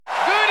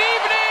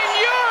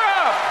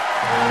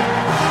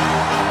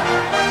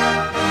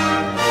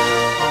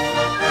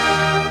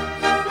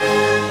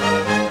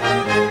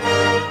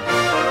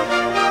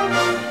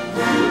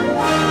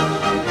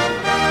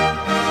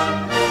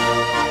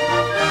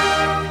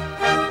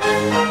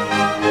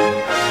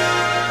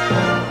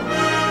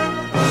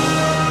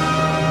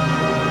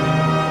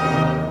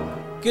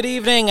good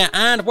evening,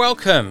 and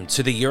welcome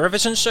to the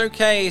Eurovision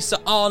Showcase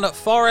on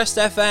Forest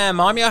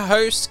FM. I'm your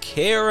host,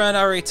 Kieran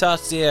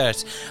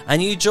Aritatiot,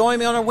 and you join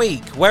me on a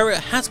week where it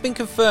has been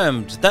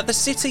confirmed that the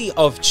city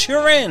of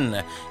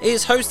Turin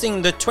is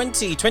hosting the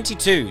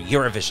 2022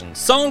 Eurovision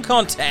Song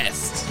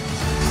Contest.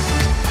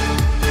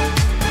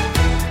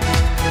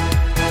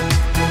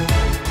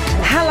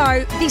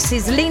 Hello, this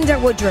is Linda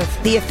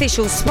Woodruff, the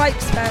official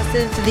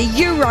spokesperson for the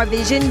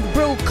Eurovision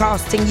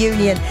Broadcasting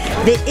Union,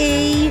 the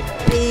EBU.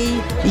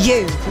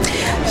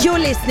 You're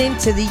listening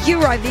to the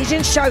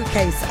Eurovision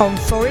Showcase on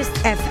Forest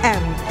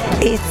FM.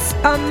 It's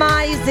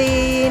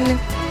amazing.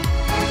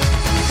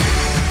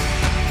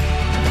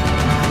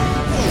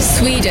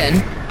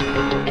 Sweden.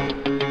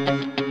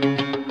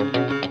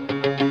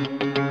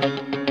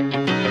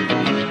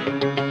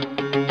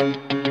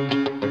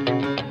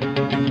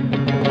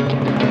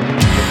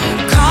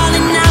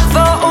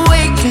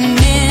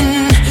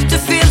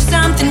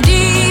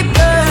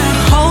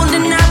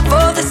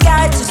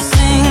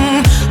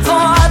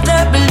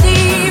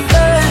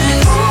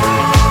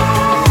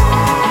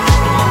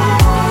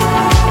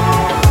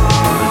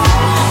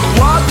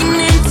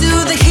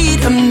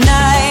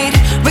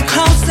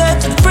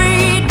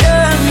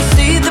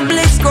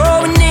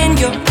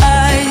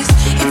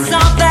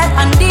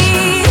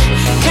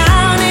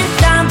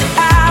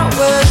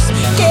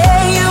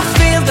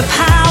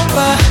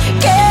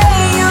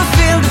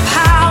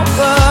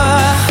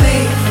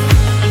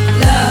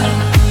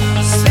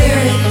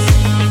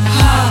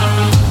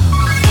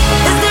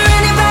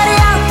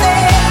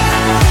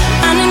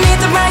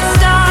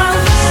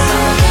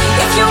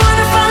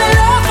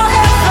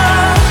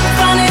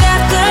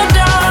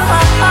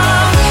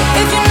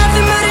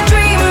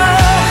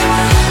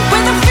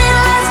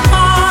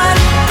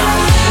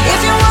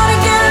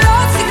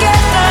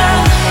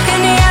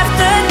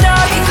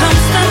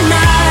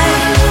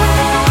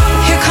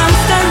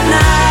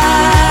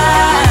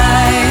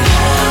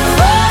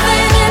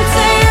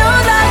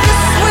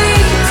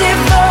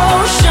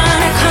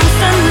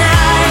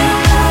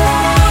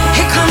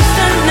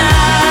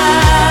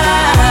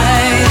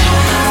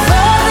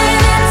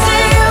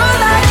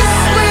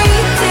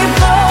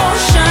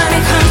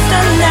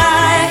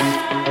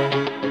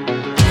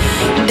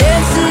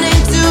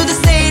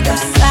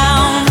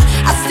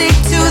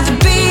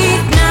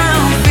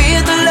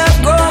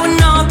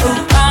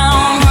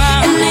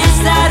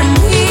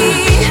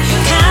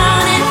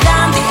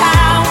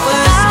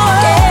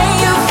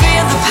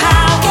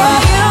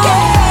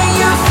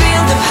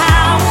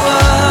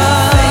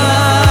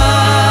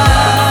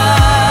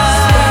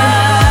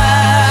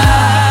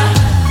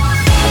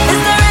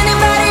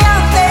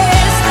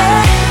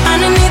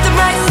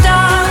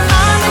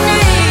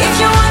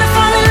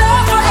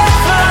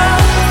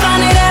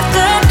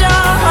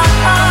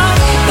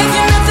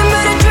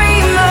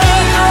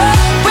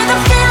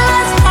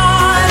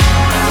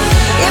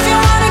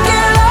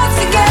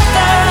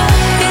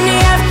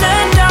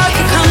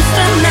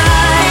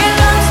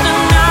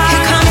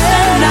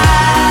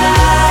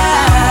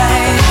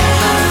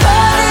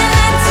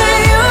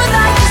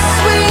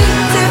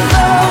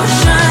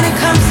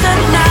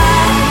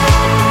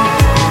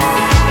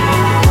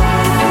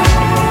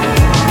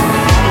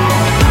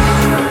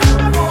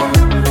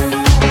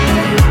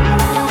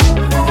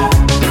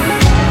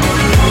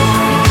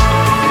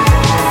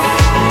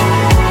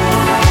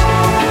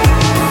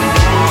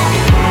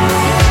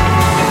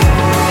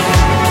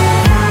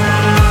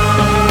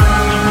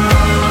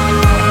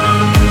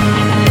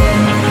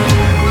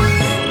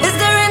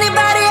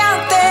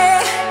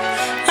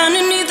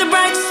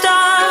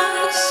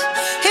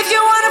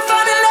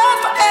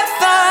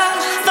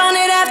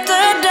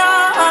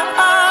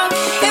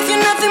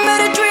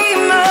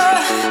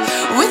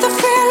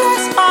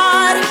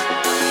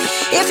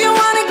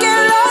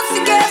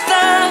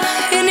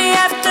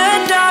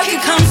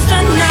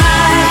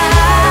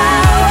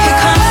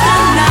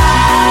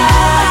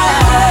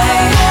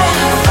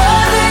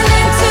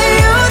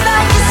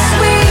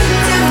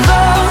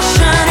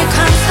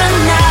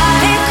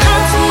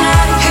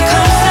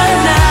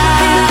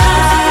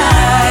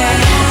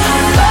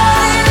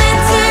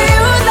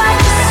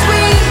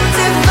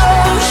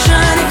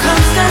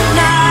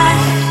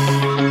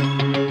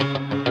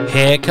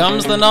 Here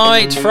Comes the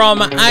Night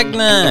from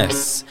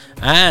Agnes,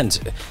 and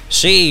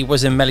she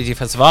was in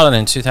Melodifestivalen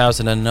in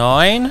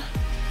 2009.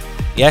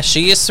 Yes,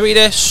 she is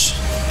Swedish,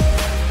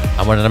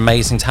 and what an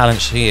amazing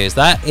talent she is.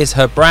 That is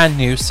her brand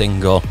new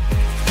single.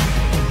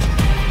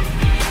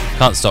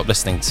 Can't stop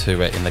listening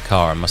to it in the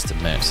car, I must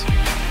admit.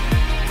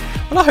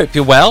 Well, I hope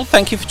you're well.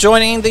 Thank you for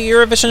joining the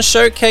Eurovision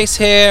Showcase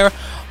here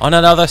on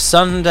another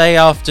Sunday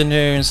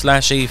afternoon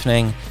 /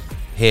 evening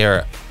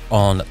here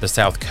on the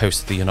south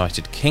coast of the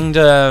United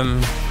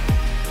Kingdom.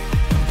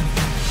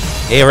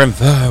 Here in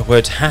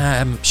Verwood,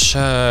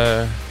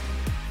 Hampshire,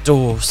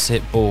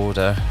 Dorset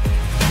border.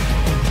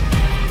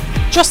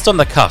 Just on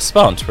the cusp,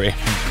 aren't we?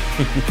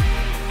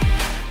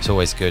 It's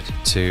always good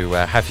to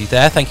have you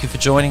there. Thank you for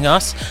joining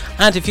us.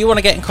 And if you want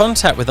to get in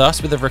contact with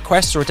us with a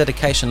request or a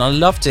dedication, I'd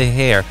love to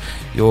hear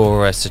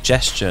your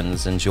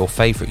suggestions and your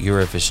favourite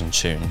Eurovision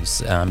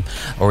tunes,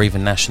 or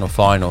even national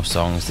final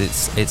songs.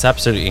 It's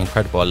absolutely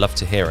incredible. I love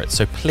to hear it.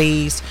 So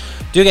please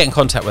do get in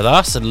contact with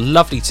us. It's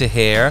lovely to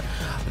hear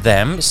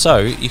them. So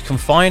you can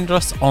find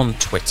us on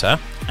Twitter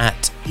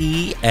at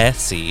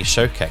ESC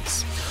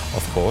Showcase.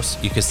 Of course,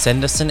 you can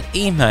send us an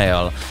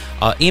email.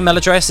 Our email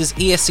address is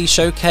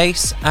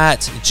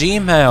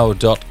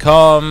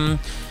escshowcase@gmail.com.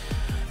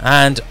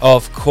 And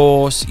of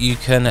course, you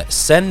can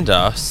send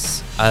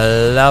us a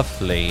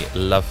lovely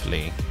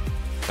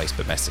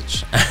Facebook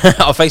message.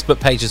 Our Facebook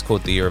page is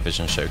called the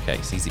Eurovision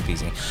Showcase. Easy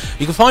peasy.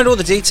 You can find all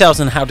the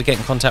details on how to get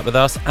in contact with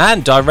us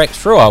and direct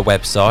through our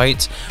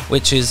website,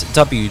 which is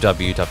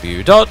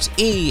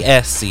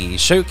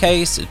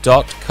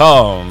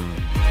www.escshowcase.com.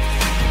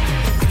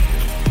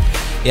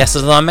 Yes,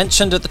 as I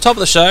mentioned at the top of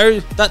the show,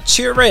 that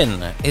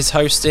Turin is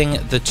hosting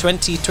the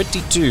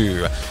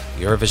 2022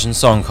 Eurovision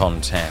Song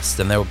Contest,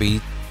 and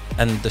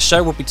the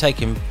show will be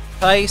taking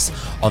place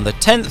on the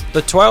 10th,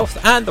 the 12th,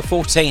 and the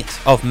 14th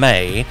of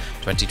May,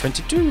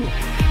 2022.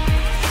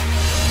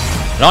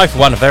 And I, for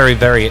one, am very,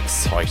 very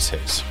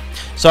excited.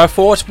 So I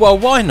thought, well,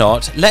 why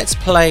not? Let's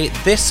play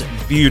this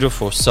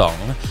beautiful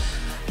song,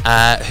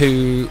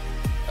 who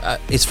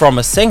is from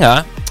a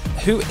singer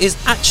who is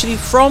actually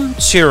from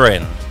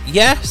Turin.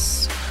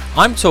 Yes,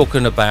 I'm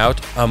talking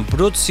about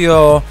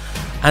Ambruzio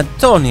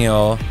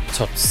Antonio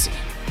Tozzi.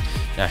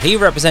 Now, he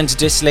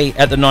represented Italy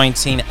at the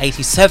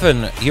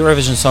 1987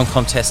 Eurovision Song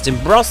Contest in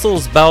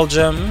Brussels,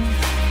 Belgium,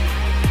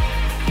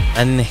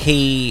 and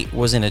he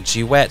was in a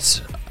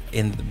duet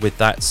with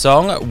that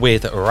song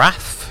with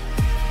Raf.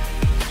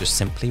 Just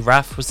simply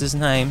Raf was his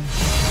name.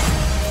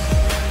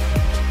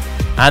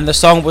 And the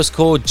song was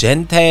called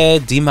Gente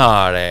di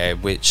Mare,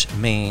 which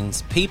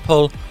means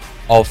people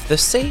of the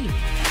sea.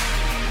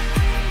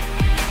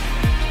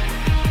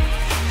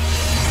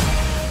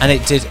 And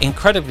it did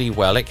incredibly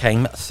well. It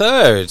came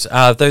third,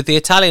 though the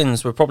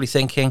Italians were probably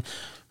thinking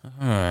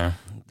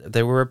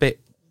they were a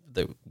bit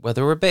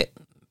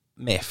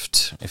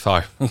miffed, if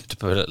I to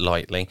put it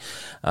lightly.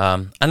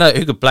 I know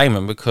who could blame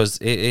them, because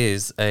it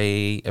is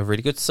a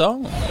really good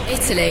song.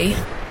 Italy.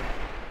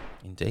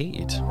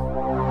 Indeed.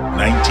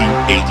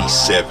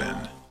 1987.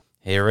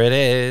 Here it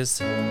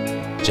is.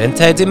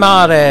 Gente di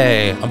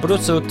Mare,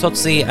 Ambruzio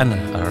Tozzi and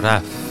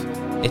Raf,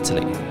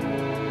 Italy.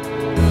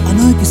 A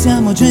noi che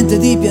siamo gente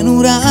di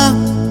pianura,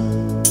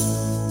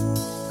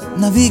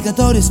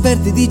 navigatori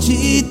esperti di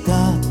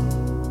città,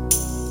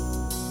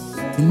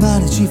 il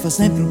mare ci fa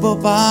sempre un po'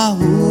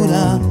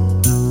 paura,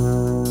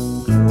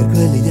 per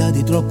quell'idea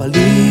di troppa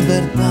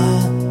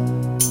libertà.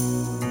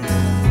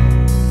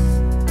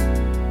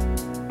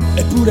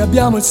 Eppure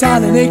abbiamo il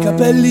sale nei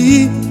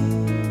capelli,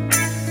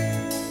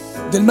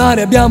 del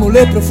mare abbiamo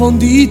le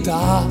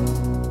profondità,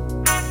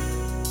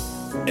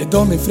 e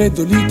donne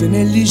freddolite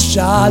negli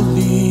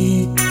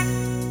scialli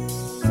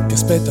che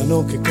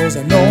aspettano che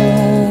cosa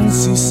non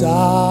si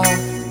sa.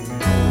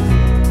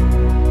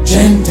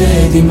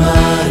 Gente di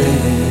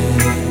mare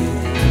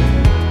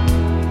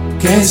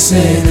che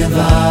se ne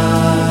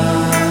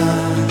va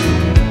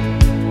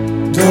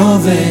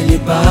dove gli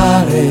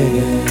pare,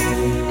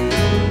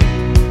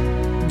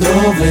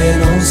 dove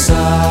non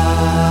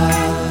sa.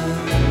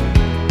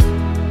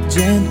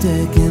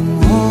 Gente che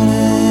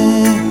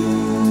muore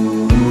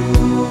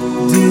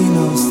di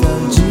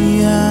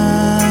nostalgia,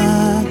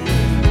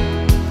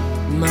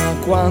 ma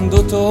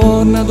quando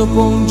torna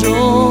dopo un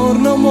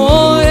giorno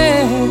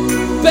muore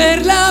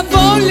per la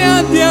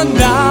voglia di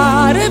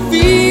andare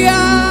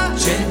via.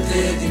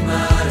 Gente di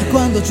mare, e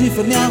quando ci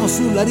fermiamo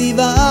sulla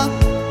riva,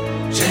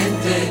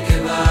 gente che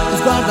va,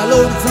 sguarda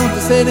l'orizzonte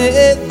se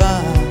ne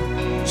va.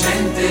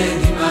 Gente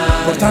di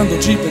mare,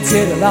 portandoci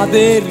pensieri alla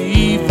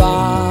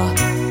deriva,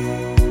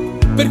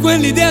 per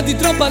quell'idea di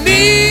troppa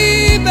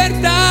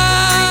libertà.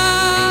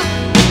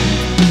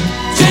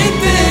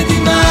 Gente di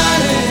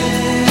mare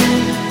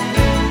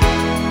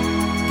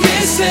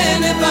che se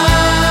ne va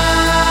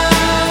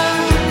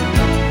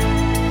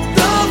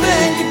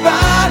dove gli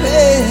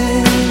pare,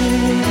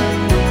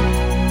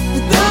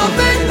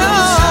 dove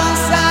non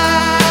sa.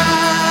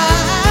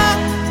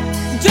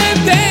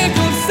 Gente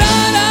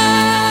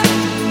corsara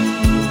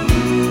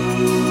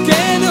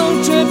che non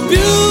c'è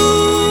più,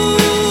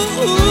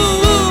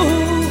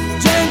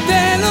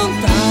 gente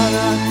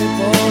lontana che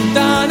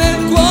porta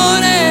nel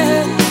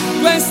cuore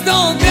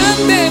questo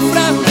grande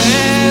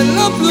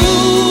fratello blu.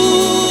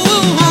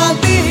 Al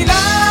di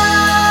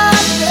là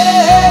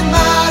del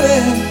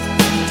mare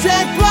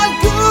c'è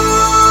qualcuno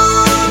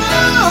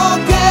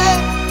che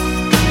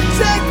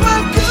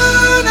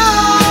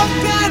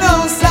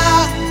non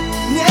sa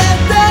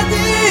niente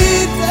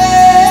di te.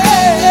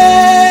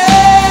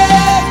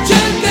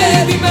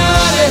 Gente di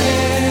mare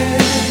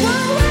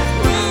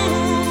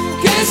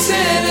che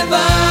se ne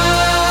va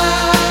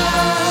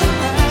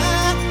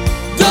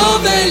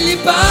dove gli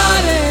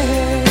pare,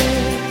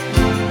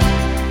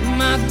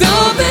 ma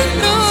dove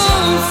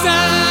non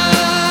sa.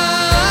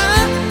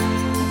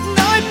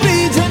 Noi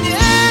prigionieri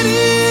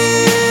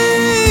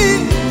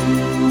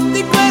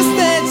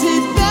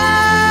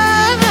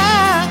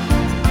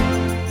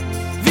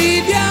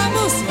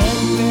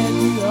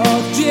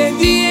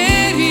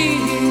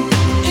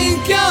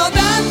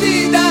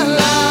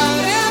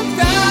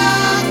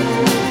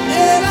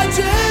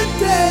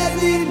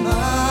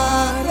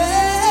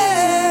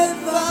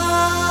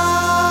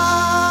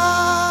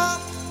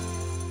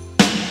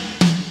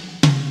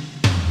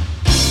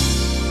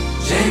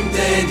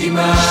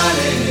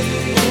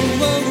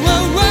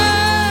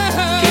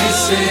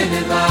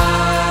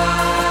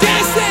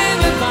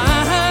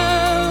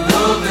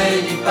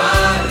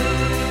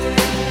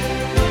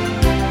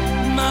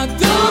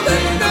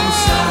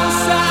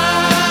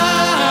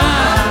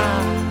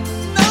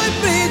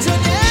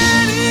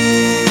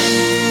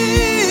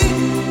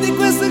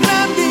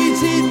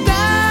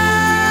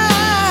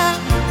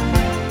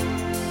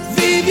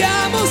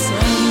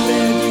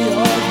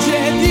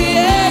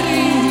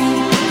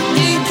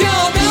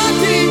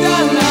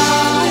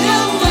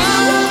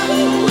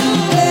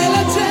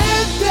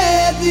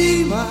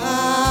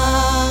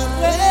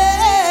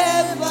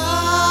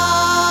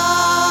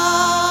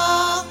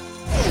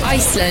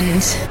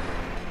Iceland.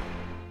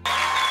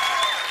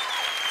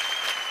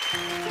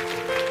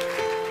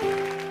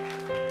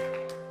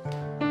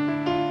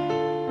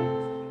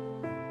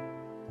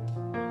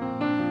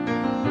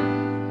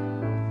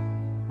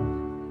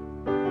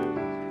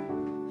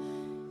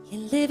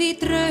 Lifi í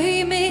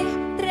draumi,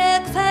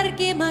 dreg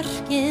hvergi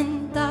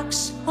mörkin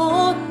dags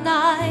og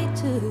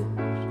nætur,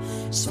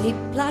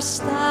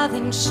 sveiflast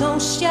aðeins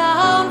og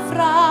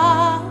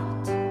sjálfrátt.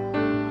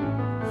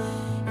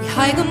 Í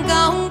hægum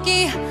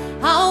gangi,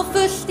 á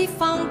fullt í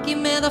fangi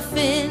með að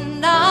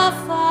finna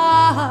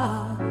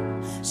það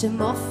sem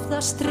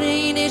oftast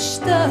reynir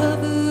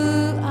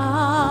stöðugt.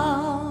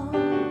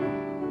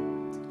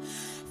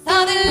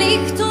 Það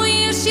líkt og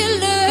ég sé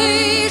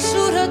laus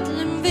úr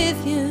öllum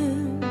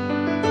viðjum,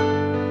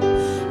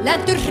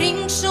 lendur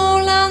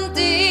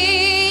hringsólandi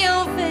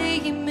á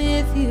vegi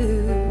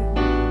miðjum.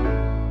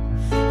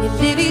 Ég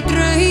lifi í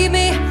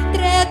draumi,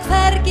 dreg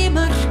hvergi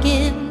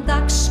mörkin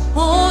dags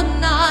og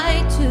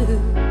nætur,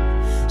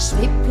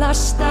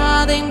 sveiflast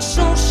aðeins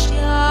og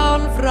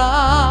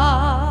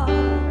sjálfrátt.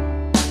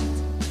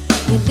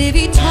 Ég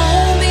lifi í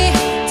tómi,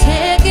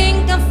 tek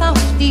engan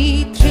þátt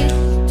í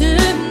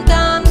trylltum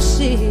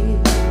dansi,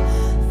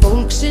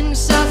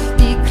 fólksins allt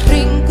í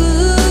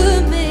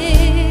kringum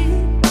mig.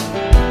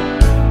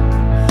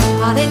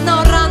 Að einn á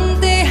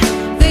randi,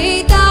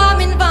 veit að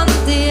minn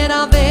vandi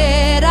að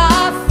vera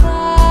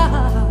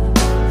það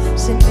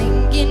sem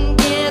enginn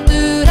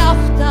getur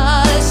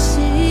áttað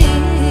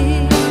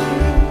sig.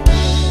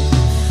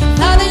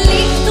 Það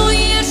líkt og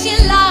ég sé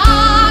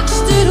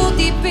lagstur út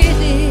í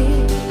bili,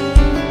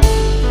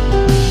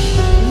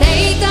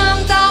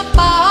 leitandi að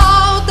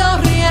bát á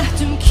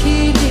réttum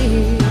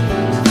kili.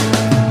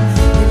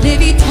 Ég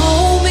lifi í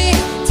tómi,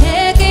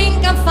 tek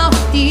engan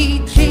þátt í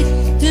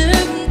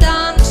trylltum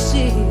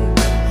dansi,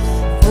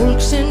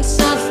 fólksins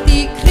allt í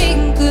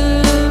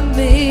kringum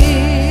mig.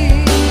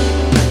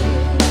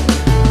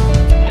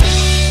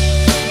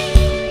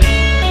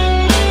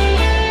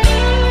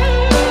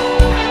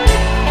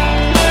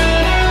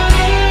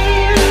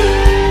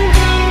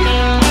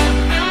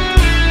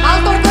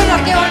 Halldór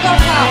Gunnar, gefa hann góð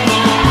hjá.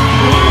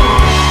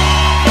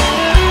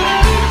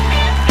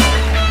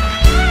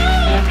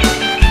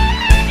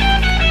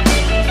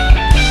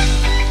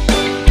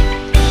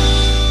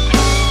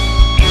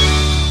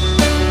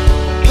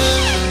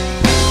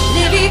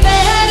 Lifi í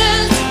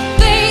veröld,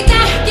 veit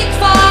ekki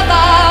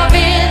hvaða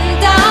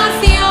vindar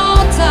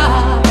þjóta,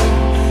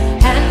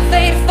 en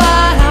þeir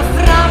fara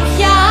fram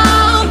hjá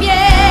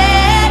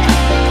mér.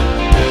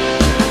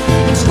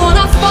 Eins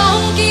konar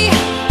fangi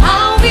á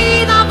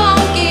víða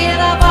vangi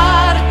eða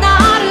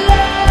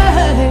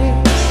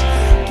varnarlaus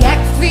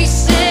gegn því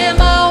sem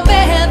á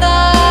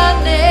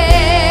meðan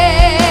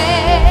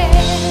er.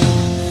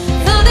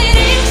 Það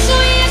eins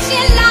og ég sé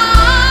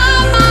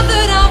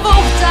lamaður af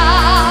ótta,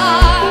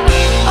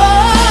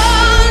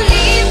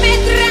 líf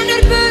mitt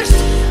rennur burt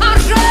á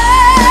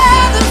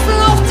hröðum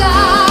flótta.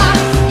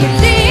 Ég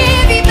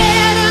lifi í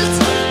veröld,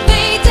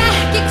 veit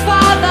ekki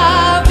hvaða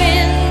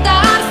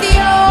vindar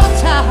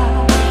þjóta,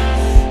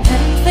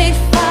 en þeir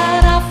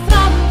fara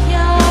fram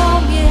hjá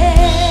mér.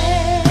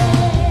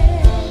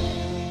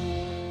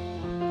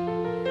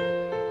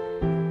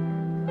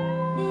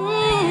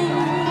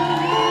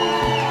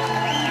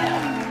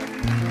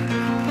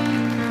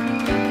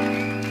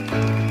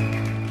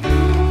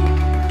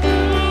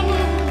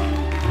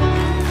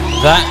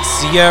 That's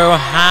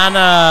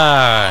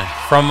Johanna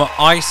from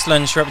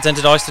Iceland. She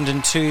represented Iceland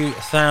in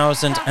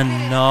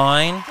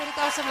 2009 Þetta er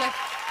dásamlegt.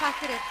 Takk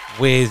fyrir.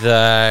 with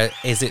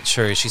Is It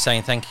True? She's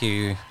saying thank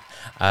you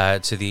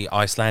to the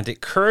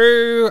Icelandic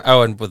crew,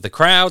 and with the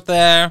crowd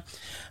there.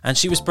 And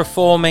she was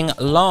performing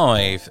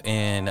live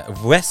in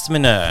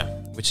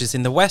Vestmannaeyjar, which is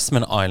in the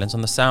Westman Islands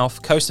on the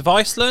south coast of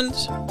Iceland,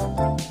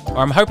 where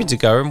I'm hoping to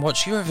go and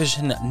watch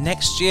Eurovision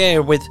next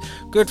year with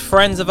good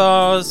friends of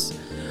ours,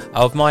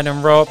 of mine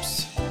and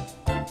Rob's,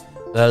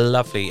 the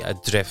lovely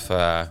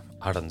Drifa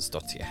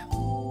Arnsdottir.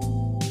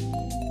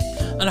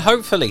 And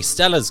hopefully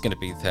Stella's going to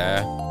be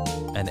there,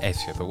 and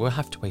Ethia, but we'll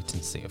have to wait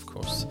and see, of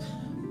course.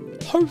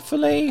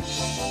 Hopefully.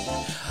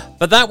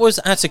 But that was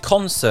at a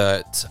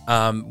concert,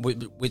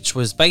 which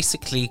was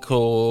basically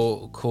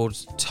called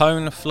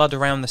Tone Flood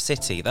Around the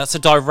City. That's a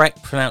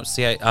direct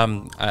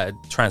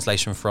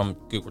translation from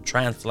Google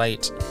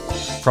Translate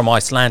from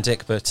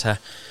Icelandic, but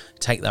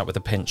take that with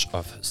a pinch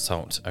of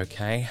salt,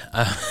 okay?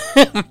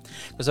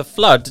 Because a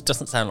flood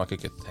doesn't sound like a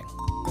good thing.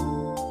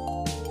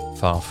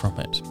 Far from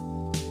it.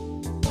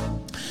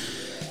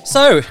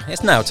 So,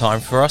 it's now time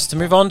for us to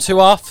move on to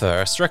our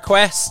first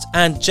request.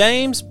 And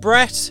James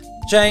Brett.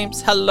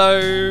 James,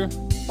 hello.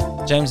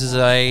 James is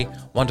a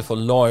wonderful,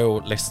 loyal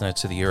listener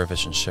to the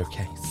Eurovision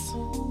Showcase.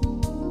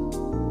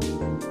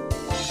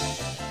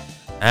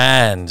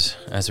 And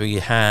as we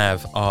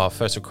have our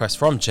first request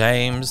from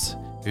James,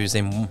 who's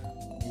in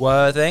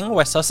Worthing,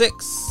 West Sussex.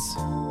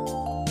 I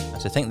had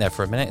to think there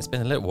for a minute. It's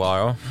been a little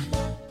while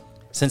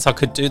since I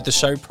could do the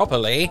show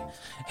properly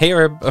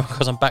here,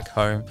 because I'm back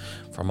home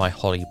from my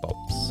Holly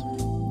Bobs,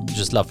 which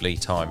is lovely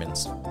time in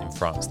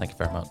France. Thank you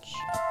very much.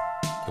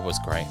 It was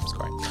great. It was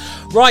great.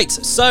 Right,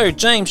 so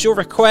James, your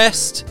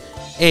request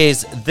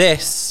is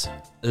this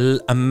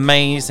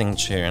amazing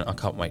tune. I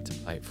can't wait to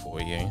play it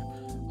for you.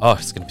 Oh,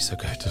 it's going to be so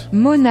good.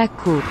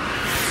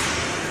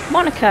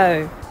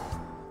 Monaco.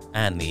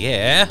 And the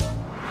year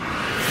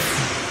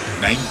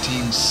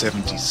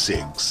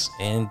 1976.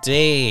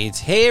 Indeed.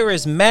 Here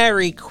is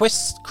Mary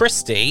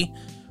Christie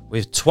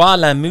with Toi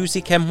la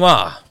musique et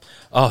moi.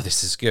 Oh,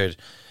 this is good.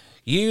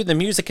 You, the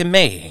music, and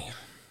me.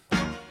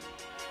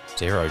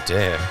 Dear, oh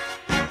dear.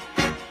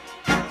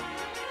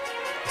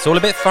 It's all a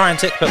bit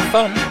frantic, but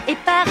fun. Et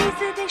Paris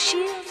se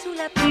déchire sous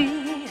la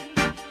pluie.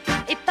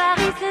 Et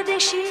Paris se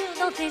déchire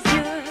dans tes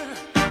yeux.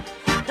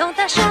 Dans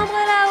ta chambre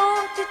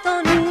là-haut, tu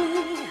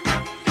t'ennuies.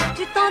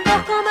 Tu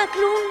t'endors comme un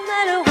clown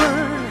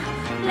malheureux.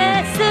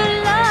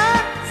 Laisse-la,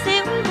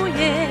 ses rues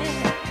mouillées.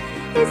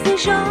 Et ses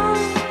jambes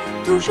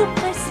toujours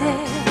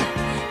pressées.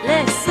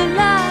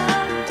 Laisse-la,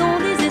 ton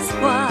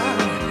désespoir.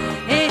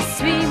 Et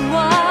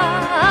suis-moi.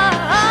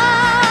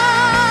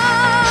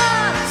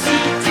 Si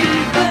tu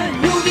veux,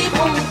 nous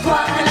vivrons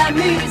toi, la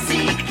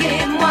musique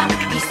et moi.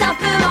 Dis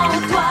simplement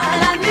toi,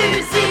 la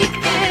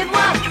musique et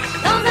moi.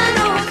 Dans un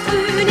autre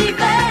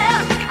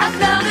univers, à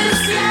fleur de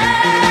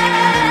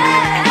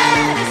ciel.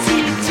 Si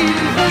tu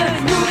veux,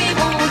 nous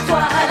vivrons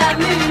toi, la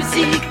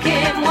musique et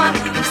moi.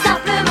 Dis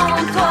simplement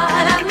toi,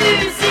 la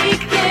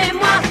musique et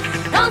moi.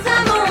 Dans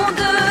un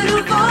monde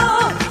nouveau,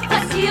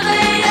 si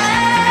réel.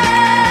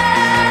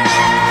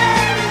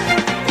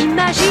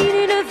 Imagine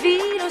une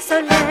ville au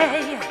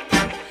soleil.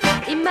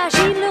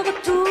 Imagine le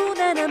retour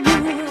d'un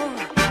amour.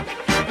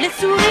 Le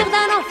sourire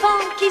d'un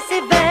enfant qui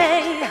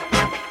s'éveille.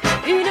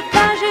 Une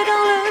page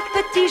dans le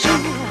petit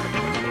jour.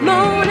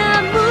 Mon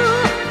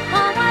amour,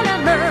 prends-moi la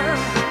main.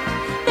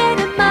 Dès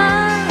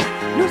demain,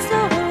 nous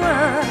serons un.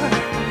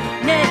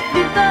 N'aie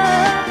plus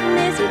peur,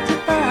 n'hésite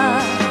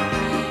pas.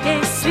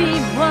 Et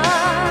suis-moi.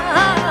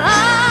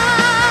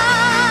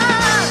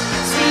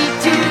 Si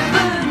tu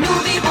veux, nous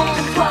vivrons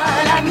toi,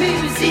 la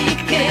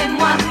musique et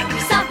moi.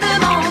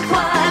 Simplement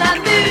toi, la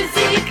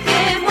musique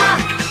et moi.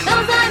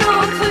 Dans un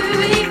autre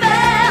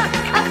univers,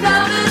 à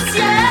fleur de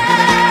ciel.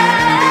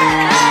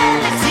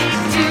 Si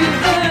tu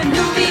veux,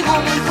 nous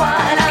vivrons toi,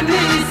 la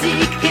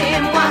musique et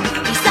moi.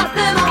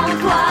 Simplement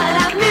toi,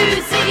 la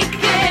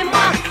musique et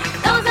moi.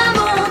 Dans un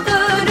monde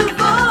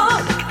nouveau,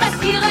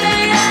 presque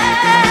irréel.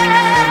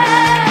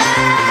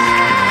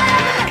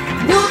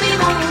 Nous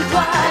vivrons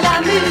toi, la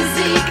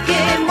musique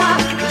et moi.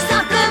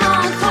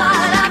 Simplement toi,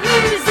 la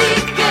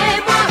musique et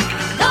moi.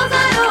 Dans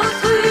un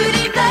autre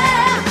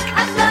univers, à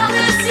fleur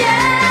de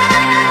ciel.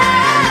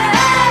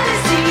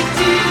 Si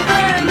tu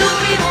veux, nous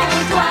vivrons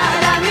toi,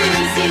 la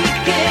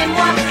musique et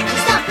moi.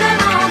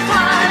 Simplement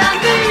toi, la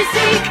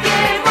musique et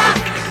moi.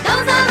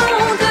 Dans un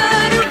monde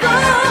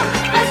nouveau,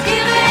 presque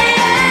irréel.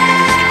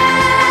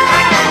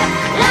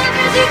 La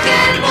musique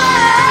et moi.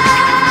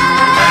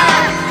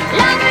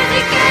 La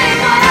musique et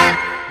moi.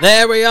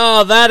 There we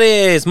are. That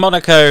is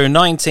Monaco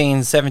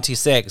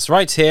 1976.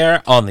 Right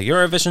here on the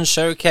Eurovision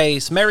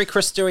Showcase. Mary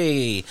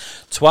Christie,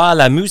 Toi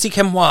la musique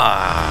et moi.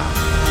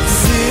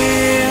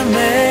 Se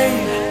mig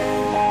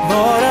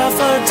bara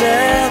för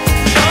det.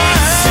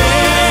 Se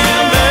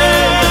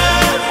mig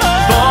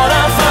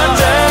bara för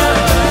det.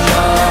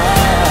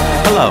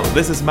 Hello,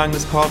 this is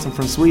Magnus Carlsen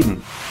from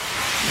Sweden.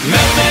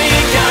 Möt mig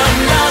i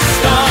Gamla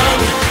stan.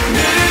 Nu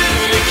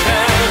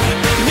ikväll,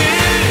 nu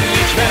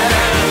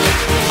ikväll.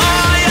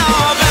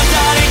 Jag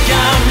väntar i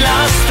Gamla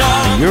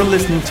stan. You're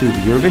listening to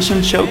the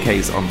Eurovision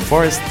Showcase on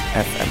Forest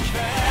FM.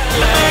 I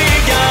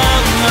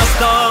Gamla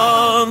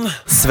stan.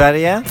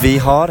 Sverige, vi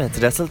har ett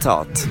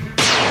resultat.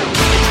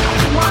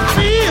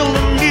 Feel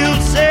the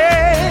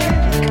music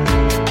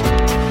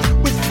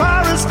with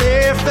Forest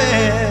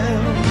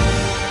FM.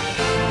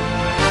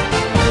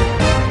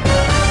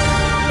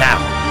 Now,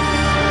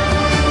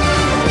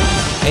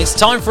 it's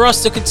time for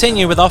us to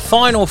continue with our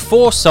final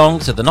 4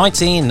 songs of the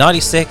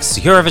 1996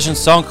 Eurovision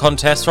Song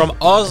Contest from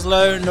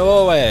Oslo,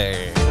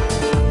 Norway.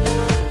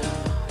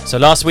 So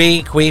last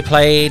week we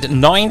played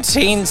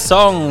 19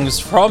 songs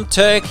from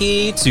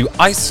Turkey to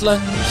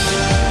Iceland.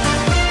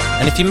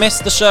 And if you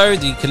missed the show,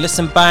 you can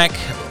listen back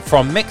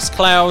from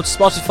Mixcloud,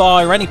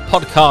 Spotify, or any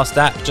podcast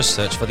app. Just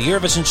search for the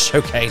Eurovision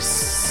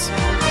Showcase.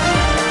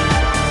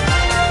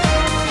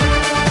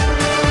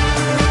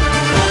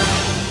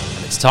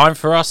 And it's time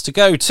for us to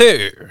go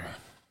to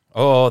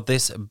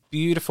this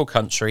beautiful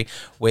country,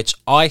 which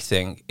I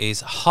think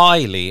is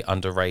highly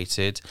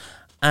underrated,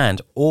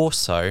 and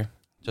also,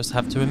 just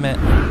have to admit,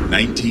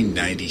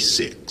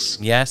 1996.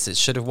 yes, it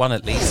should have won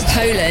at least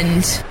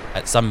Poland.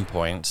 at some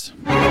point.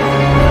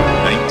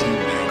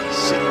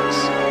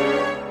 1996.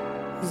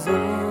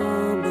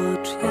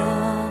 Zobacz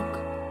jak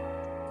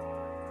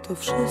to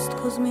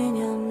wszystko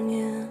zmienia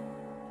mnie.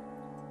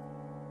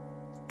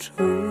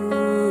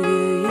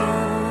 Czuję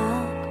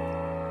jak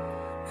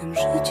mym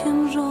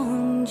życiem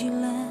rządzi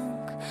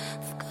lęk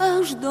w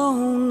każdą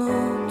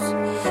noc.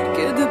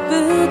 Kiedy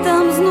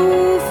pytam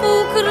znów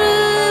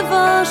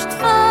ukrywasz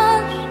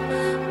twarz.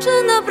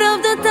 Czy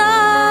naprawdę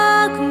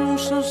tak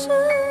muszę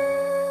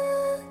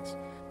żyć?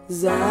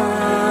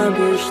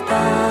 zabierz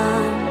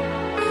tam,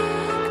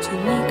 gdzie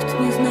nikt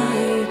nie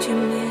znajdzie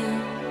mnie.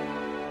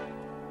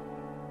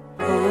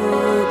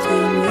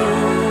 Potem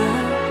ja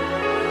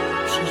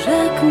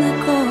przyrzeknę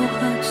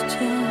kochać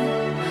Cię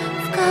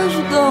w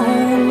każdą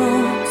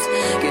noc,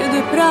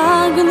 kiedy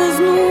pragnę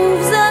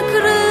znów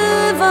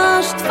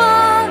zakrywasz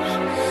twarz.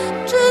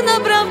 Czy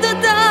naprawdę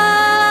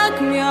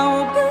tak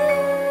miało być?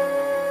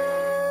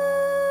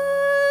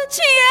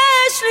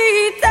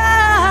 Jeśli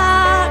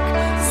tak,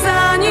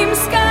 zanim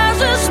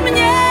skażesz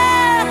mnie,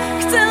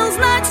 chcę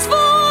znać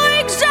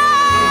swój grzech.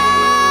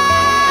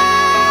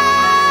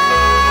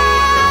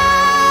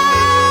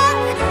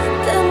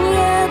 Ten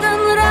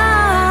jeden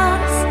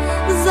raz,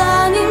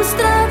 zanim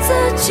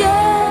stracę Cię,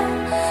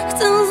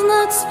 chcę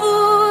znać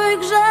swój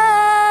grzech.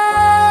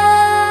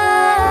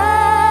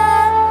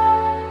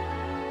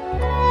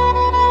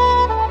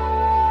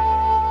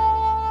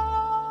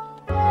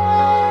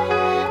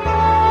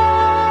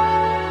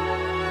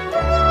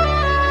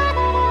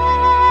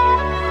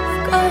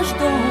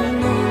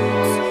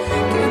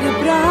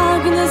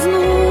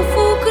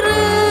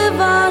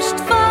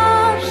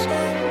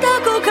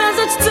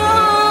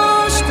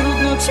 Coś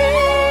trudno Ci.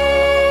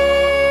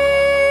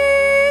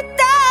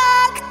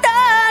 Tak,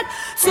 tak,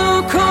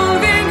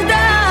 cokolwiek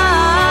dać.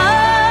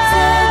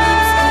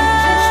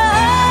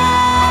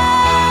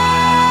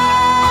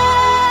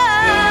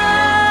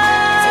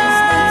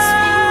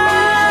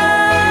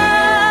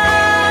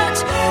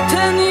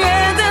 Ten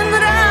jeden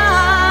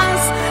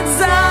raz,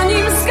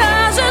 zanim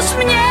skażesz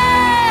mnie,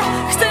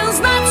 chcę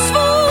znać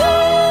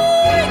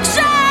swój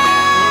grzech.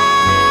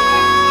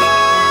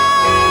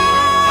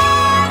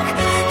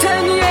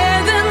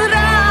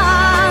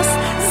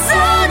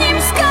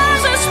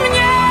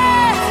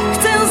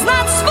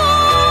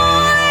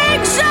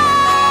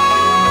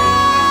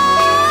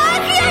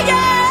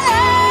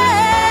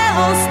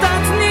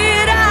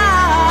 Ostatni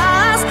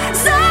raz,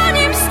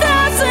 zanim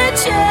stracę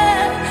Cię,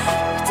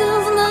 chcę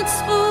znać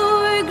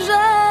swój grzech.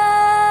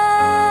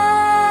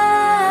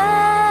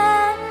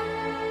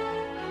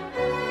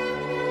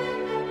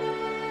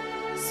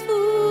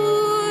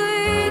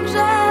 Swój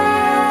grzech.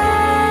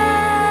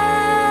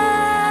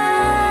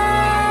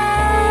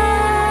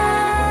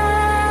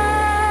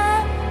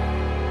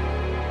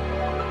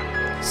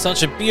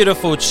 Such a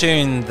beautiful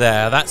tune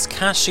there. That's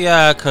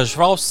Kasia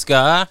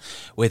Kozłowska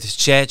with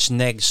Ciecz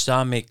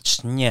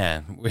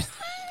Negsztamiknie.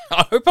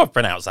 I hope I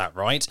pronounced that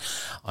right.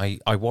 I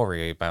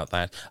worry about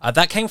that.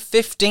 That came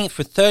 15th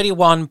with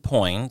 31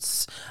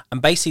 points. And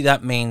basically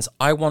that means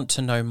I want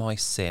to know my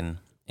sin.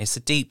 It's a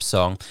deep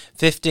song.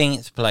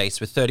 15th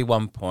place with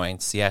 31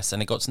 points. Yes,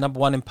 and it got to number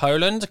 1 in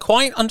Poland.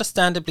 Quite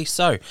understandably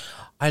so.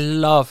 I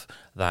love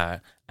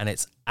that. And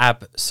it's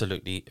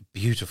absolutely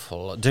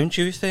beautiful, don't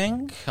you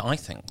think? I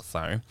think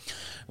so.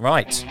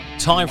 Right,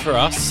 time for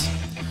us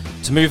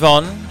to move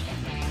on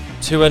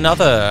to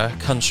another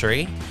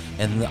country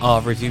in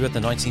our review of the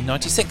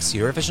 1996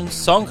 Eurovision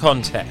Song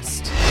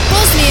Contest.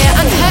 Bosnia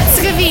and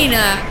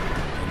Herzegovina.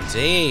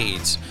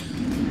 Indeed.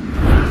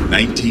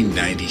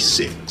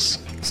 1996.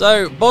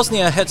 So,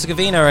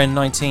 Bosnia-Herzegovina in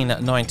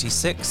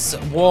 1996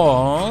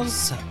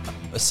 was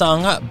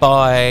sung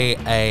by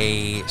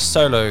a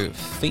solo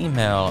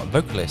female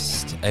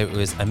vocalist. It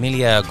was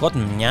Emilia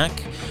Godunjak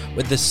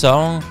with the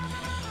song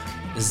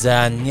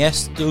Za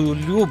Njestu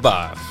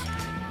Ljubav,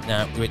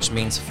 which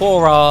means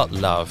For Our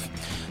Love.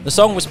 The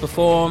song was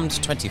performed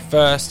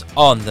 21st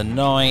on the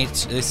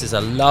night. This is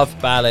a love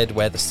ballad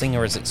where the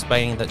singer is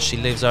explaining that she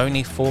lives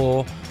only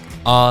for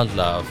our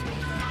love,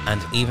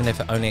 and even if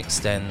it only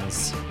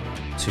extends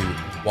to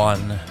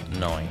one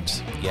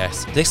night.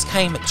 Yes, this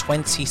came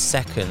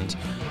 22nd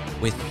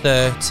with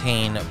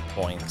 13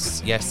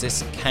 points. Yes,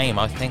 this came,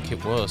 I think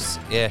it was.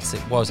 Yes,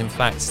 it was, in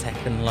fact,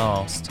 second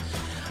last.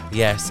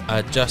 Yes,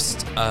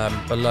 just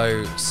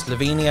below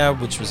Slovenia,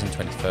 which was in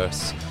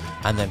 21st,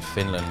 and then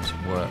Finland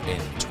were in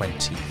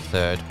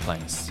 23rd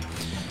place.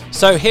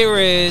 So here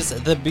is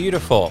the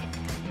beautiful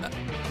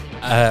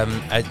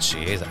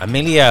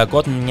Emilia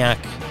Godunjak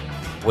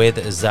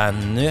with Za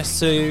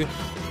Njestu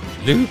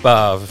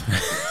Ljubav.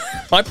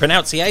 My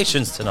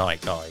pronunciations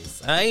tonight,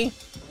 guys, eh?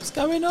 What's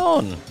going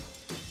on?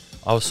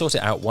 I'll sort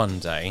it out one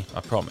day,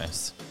 I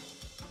promise.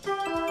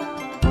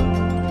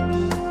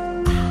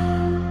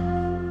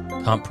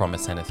 Can't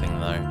promise anything,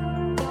 though.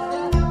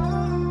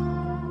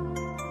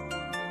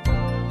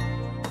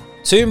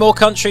 2 more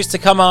countries to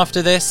come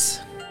after this.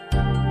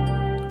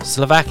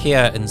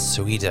 Slovakia and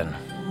Sweden.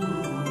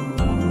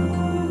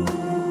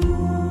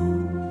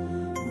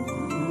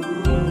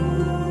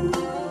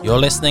 You're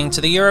listening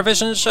to the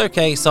Eurovision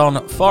Showcase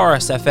on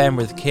Forest FM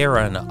with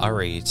Kira and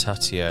Ari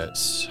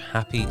Tatiot.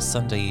 Happy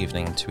Sunday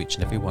evening to each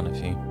and every one of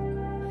you.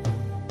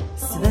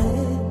 Sve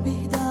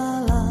bih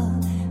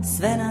dala,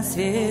 sve na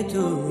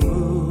svijetu,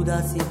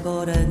 da si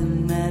pored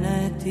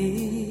mene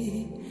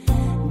ti,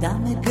 da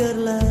me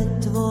grle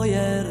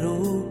tvoje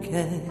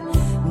ruke,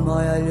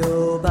 moja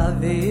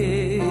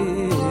ljubavi,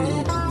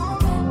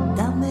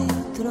 da me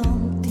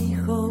jutrom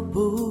tiho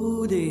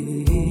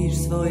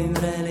budiš svojim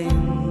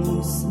vrelim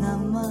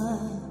usnama,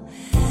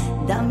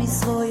 da mi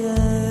svoje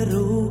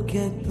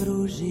ruke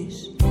pružiš,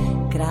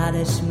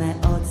 kradeš me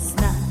od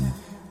sna.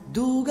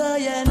 Duga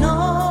je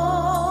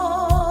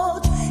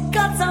noć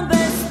kad sam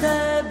bez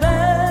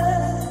tebe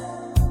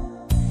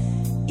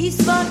i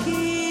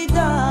svaki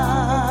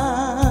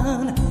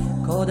dan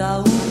ko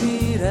da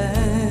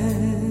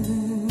umirem,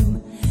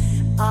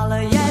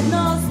 ale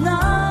jedno znam,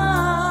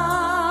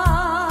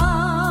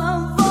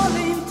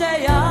 volim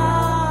te ja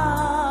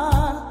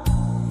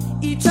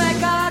i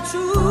čekat ću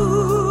 100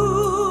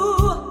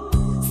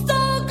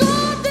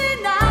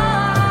 godina.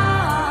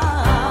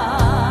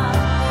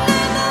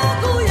 Ne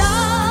mogu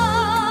ja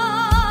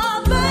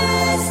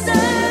bez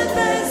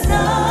tebe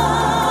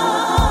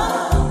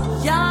znam,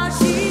 ja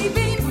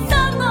živim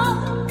samo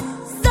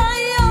za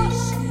još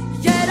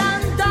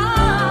jedan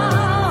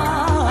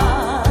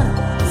dan,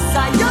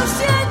 za još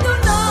jednu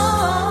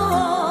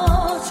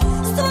noć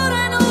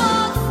stvorenu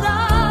od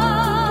sna,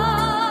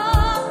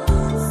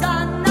 za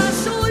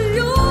našu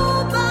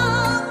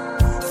ljubav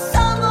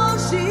samo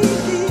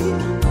živim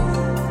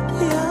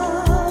ja.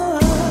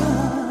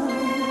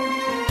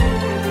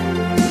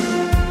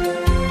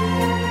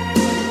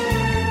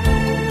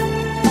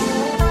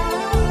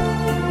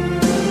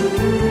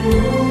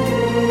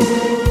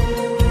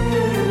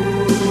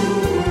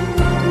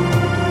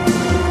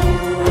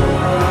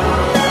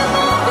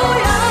 Mogu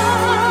ja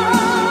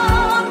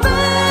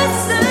bez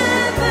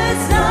tebe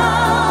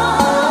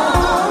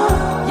znam,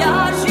 ja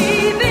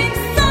živim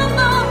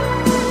samo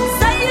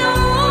za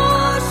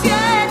još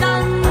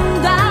jedan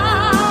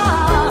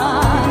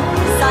dan,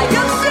 za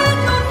još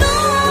jednu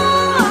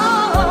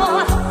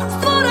noć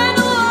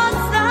stvorenu od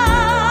sna,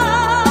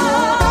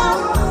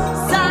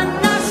 za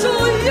našu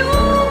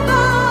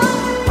ljubav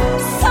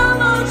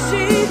samo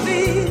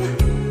živim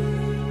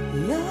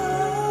ja.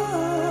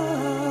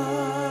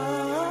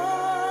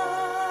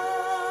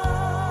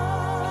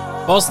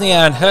 Bosnia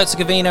and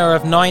Herzegovina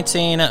of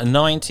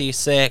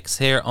 1996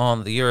 here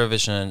on the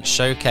Eurovision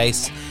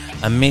Showcase.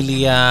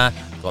 Emilia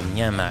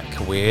Gomniamak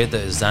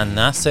with Za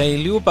nasze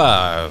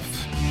Ljubav.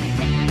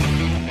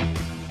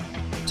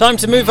 Time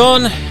to move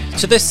on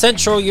to this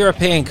Central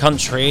European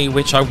country,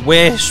 which I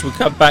wish would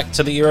come back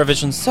to the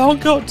Eurovision Song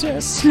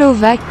Contest.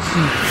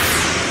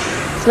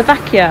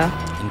 Slovakia.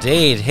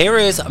 Indeed, here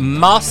is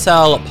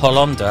Marcel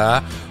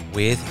Polonder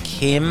with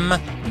Kim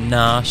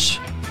Nash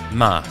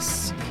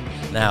Mas.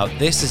 Now,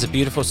 this is a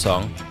beautiful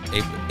song.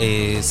 It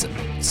is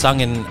sung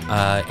in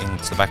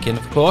Slovakian,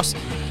 of course.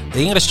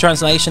 The English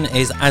translation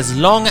is As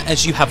Long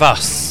As You Have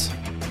Us.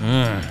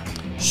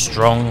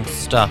 Strong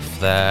stuff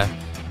there.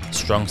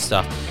 Strong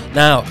stuff.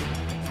 Now,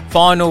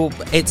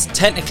 it's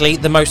technically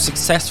the most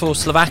successful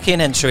Slovakian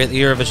entry at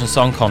the Eurovision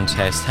Song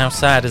Contest. How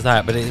sad is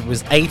that? But it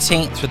was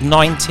 18th with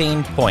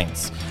 19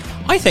 points.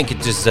 I think it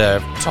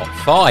deserved top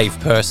 5,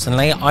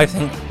 personally. I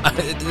think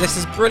this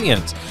is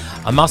brilliant.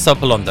 And Marcel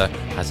Polonder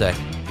has a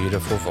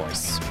beautiful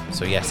voice.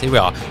 So yes, here we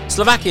are.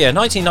 Slovakia,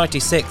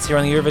 1996, here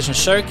on the Eurovision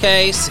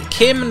Showcase.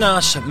 Kim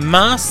Nash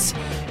Mas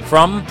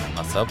from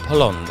Marcel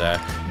Polonder.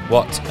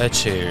 What a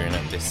tune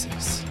this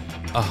is.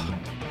 Oh,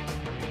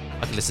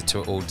 I could listen to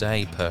it all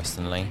day,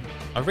 personally.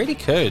 I really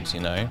could, you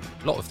know.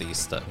 A lot of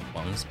these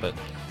ones, but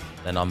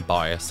then I'm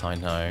biased, I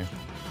know.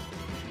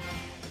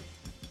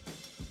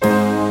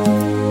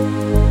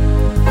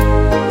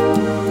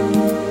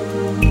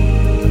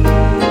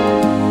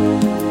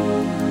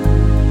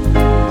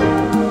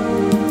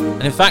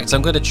 And in fact,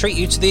 I'm going to treat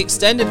you to the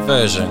extended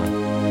version.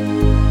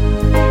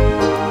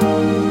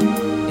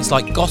 It's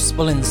like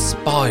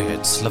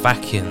gospel-inspired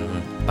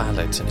Slovakian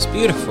ballad, and it's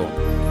beautiful.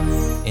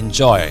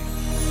 Enjoy.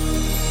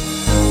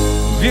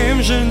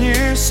 Viem, že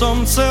nie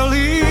som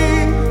celý,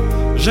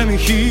 že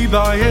mi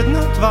chýba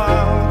jedna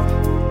tvár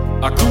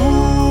a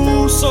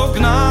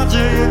kúsok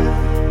nádeje.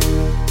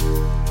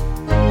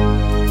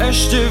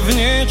 Ešte v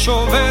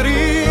niečo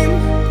verím,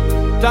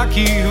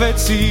 takých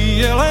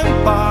vecí je len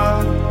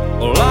pár.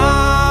 O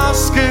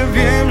láske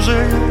viem,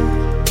 že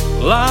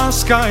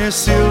láska je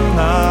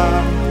silná,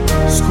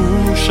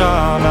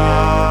 skúša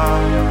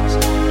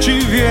nás, či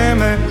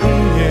vieme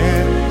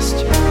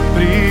uniesť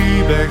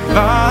príbeh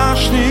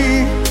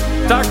vážny.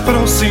 Tak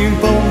prosím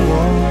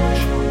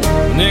pomôž,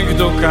 nech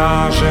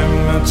dokážem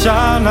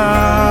ťa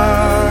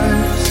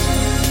nájsť.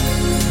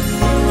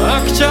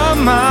 Ak ťa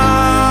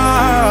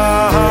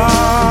mám,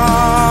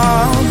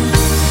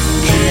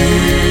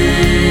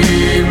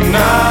 kým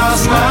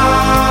nás má,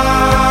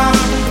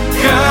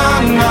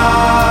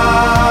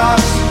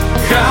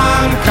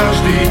 chráň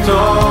každý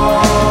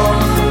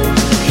tón.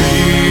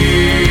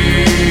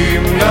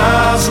 Kým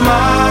nás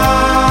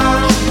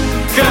máš,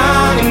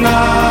 chráň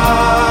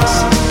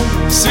nás,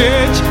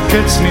 svieť,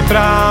 keď mi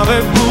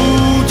práve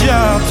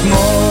blúdia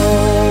tmou.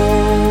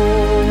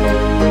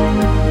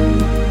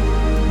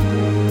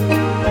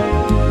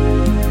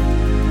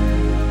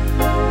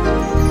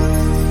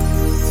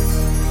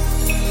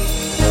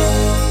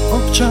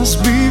 Občas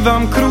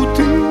bývam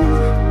krutý,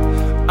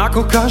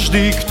 ako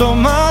každý, kto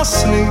má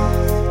sny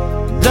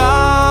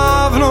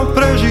dávno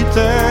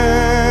prežité.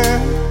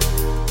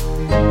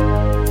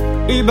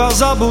 Iba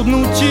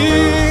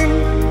zabudnutím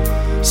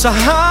sa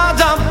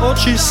hádam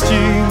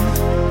očistím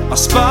a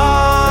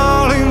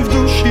spálim v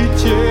duši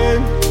tieň.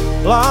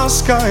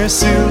 Láska je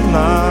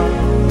silná,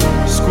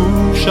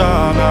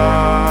 skúša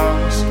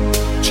nás,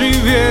 či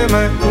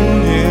vieme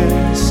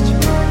uniesť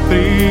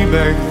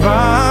príbeh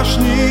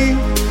vášni.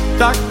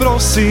 Tak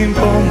prosím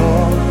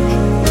pomôž,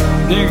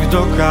 nech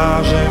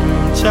dokážem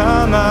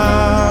ťa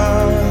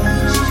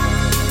nájsť.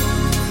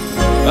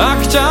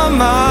 Ak ťa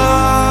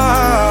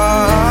mám,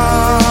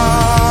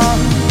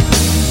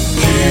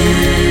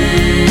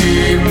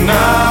 kým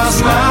nás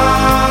má,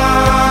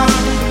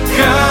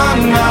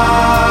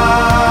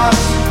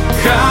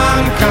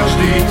 chráň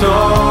každý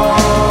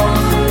tón.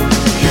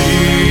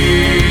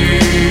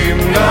 Kým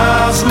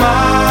nás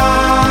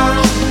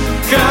máš,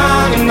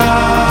 chráň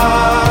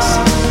nás,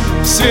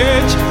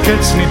 svieť, keď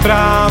sny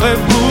práve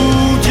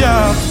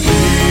blúdia.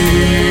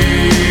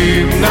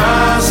 Kým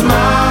nás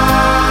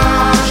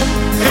máš,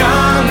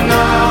 chráň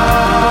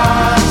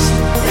nás,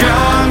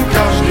 chráň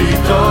každý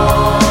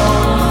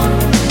tón.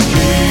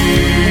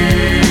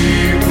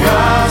 Kým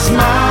nás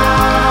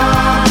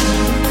máš,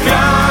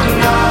 chráň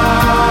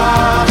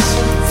nás,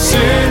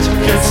 svieť,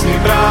 keď sny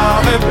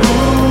práve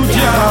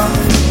blúdia.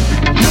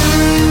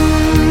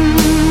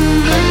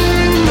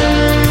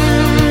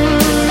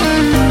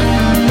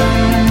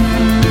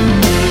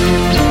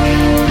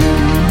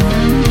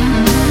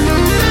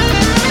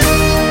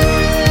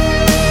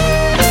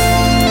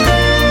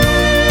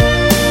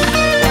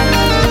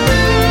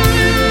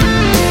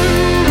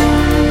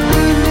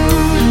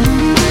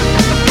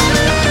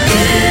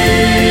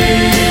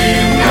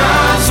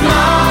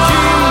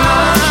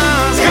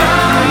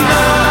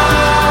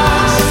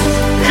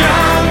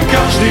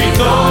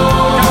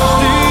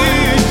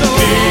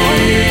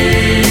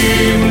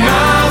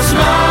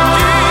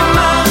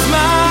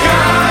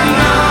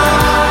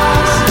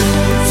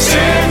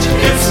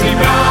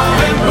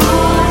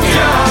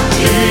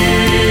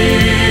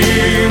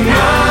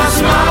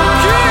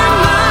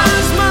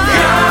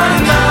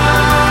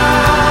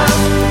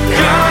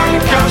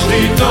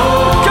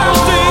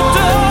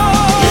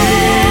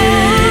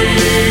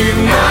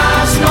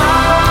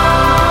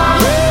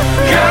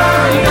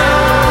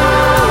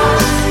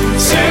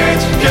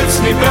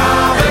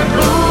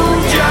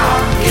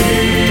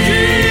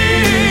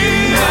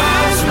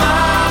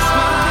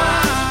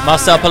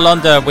 Marcel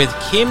Palonda with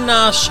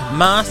Kimnash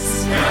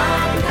Mas.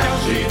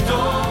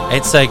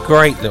 It's a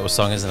great little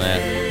song, isn't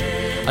it?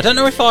 I don't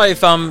know if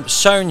I've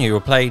shown you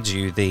or played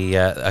you the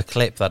a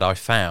clip that I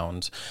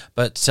found,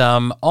 but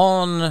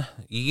on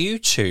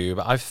YouTube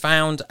I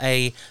found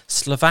a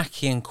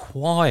Slovakian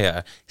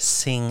choir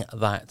sing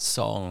that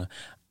song,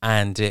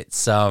 and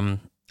it's I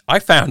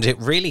found it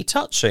really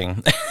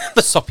touching.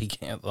 The soppy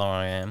cat that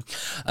I am.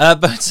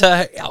 But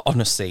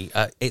honestly,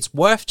 it's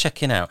worth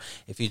checking out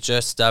if you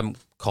just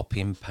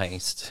copy and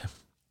paste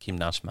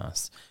Kimnash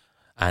Mas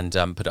and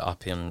put it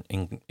up in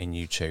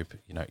YouTube.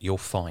 You know, you'll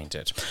find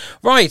it.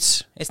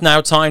 Right, it's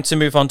now time to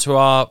move on to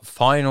our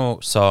final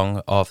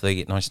song of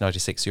the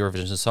 1996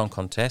 Eurovision Song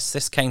Contest.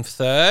 This came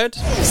third.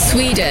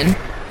 Sweden.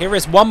 Here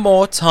is One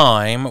More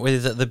Time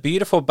with the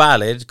beautiful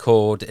ballad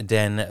called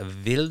Den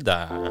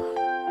Vilda,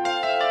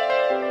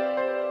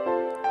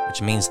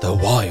 which means the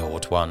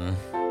wild one.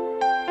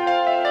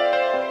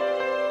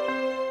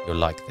 You'll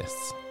like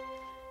this.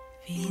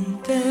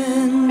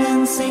 Vintern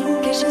den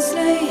sänker sin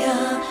slöja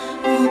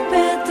och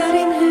bäddar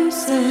in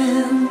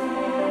husen.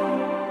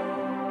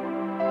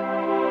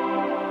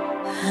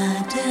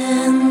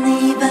 Härden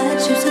i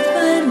värdshuset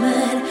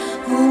värmer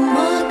och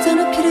maten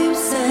och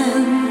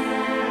krusen.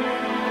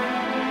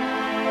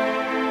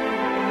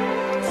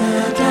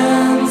 Där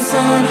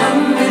dansar han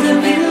med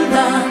den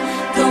vilda.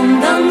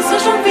 De dansar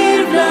som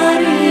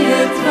virvlar i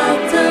ett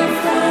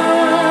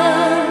vattenfall.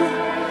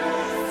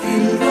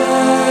 Fyllda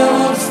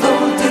av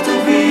stolthet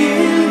och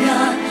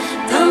vilja,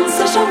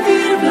 dansar som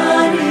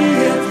virvlar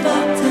i ett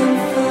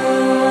vattenfall.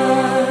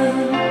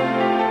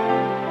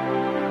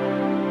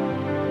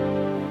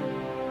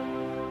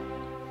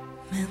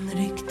 Men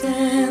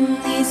rykten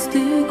i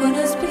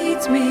stugorna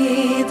sprids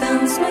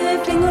medan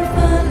snöflingor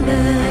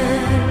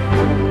faller.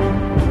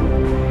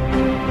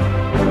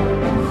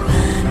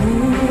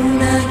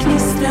 Stjärnorna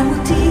knistrar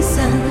mot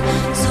isen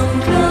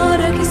som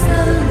klara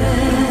kristaller.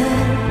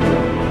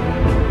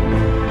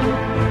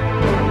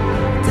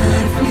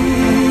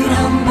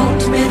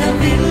 Med den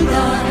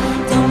vilda,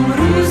 de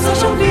rusar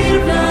som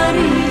virvlar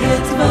i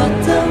ett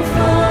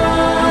vattenfall.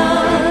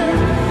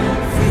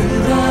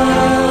 Fyllda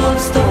av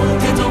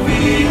stolthet och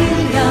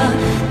vilja,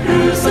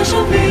 rusar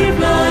som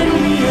virvlar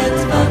i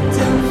ett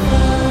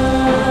vattenfall.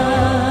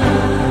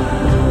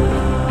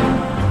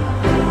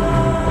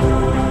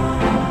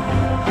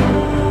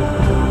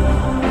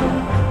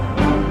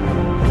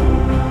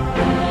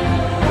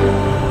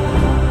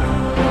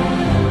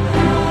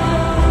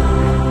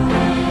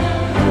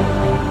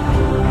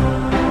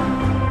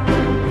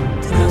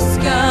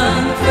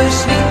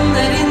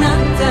 Försvinner i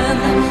natten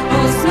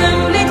och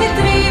snön blir till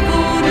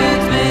drivor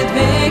ut med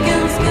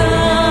vägens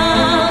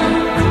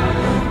kant.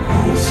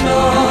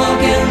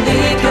 Oslagen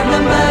leker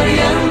bland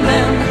bergen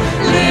men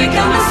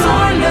lekande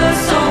sorglös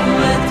som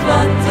ett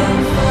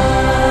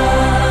vattenfall.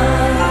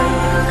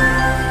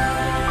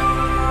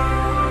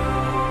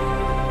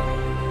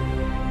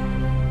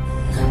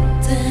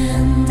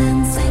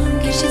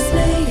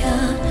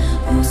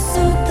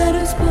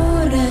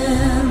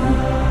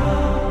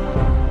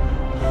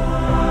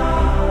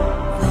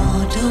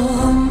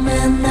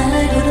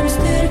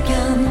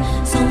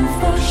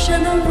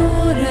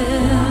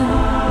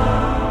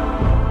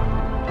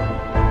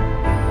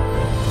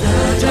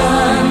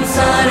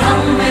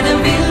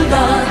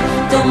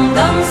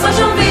 dansar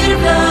som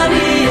virvlar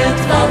i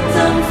ett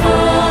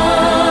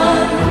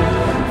vattenfall.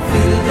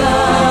 Fyllda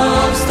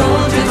av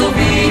stolthet och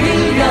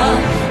vilja,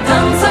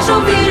 dansar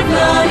som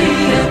virvlar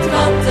i ett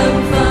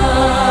vattenfall.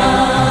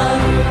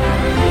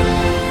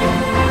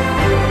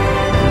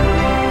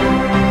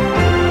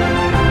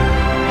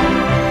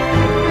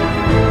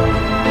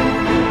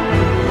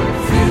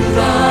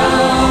 Fyllda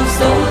av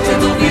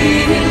stolthet och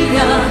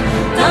vilja,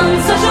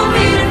 dansar som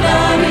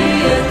virvlar i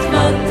ett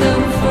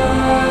vattenfall.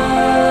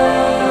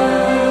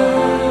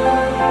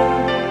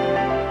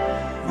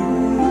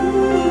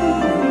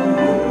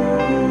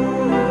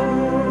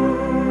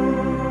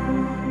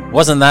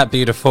 Wasn't that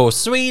beautiful?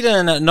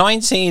 Sweden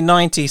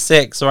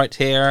 1996 right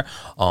here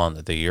on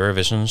the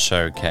Eurovision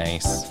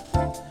Showcase.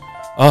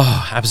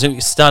 Oh, absolutely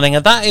stunning.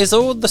 And that is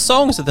all the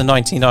songs of the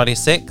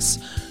 1996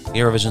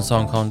 Eurovision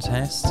Song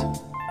Contest.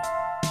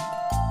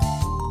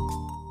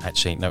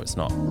 Actually, no, it's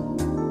not.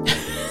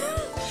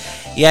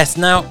 Yes,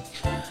 now,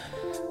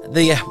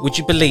 would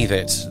you believe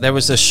it? There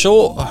was a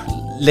short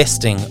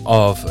listing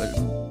of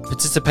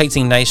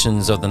participating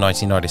nations of the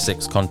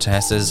 1996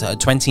 contest, as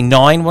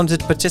 29 wanted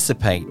to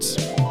participate.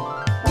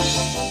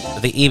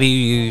 The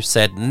EBU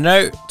said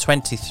no,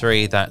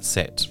 23, that's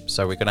it.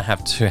 So we're going to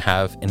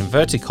have, in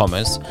inverted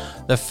commas,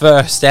 the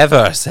first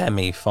ever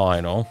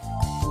semi-final.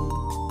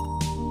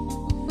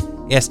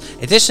 Yes,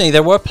 additionally,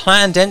 there were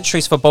planned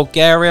entries for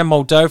Bulgaria,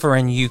 Moldova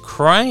and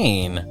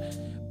Ukraine,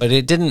 but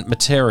it didn't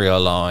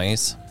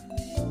materialise.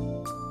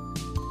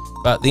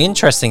 But the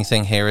interesting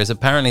thing here is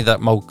apparently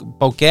that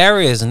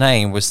Bulgaria's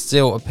name was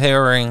still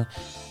appearing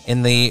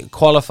in the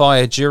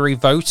qualifier jury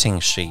voting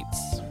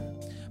sheets.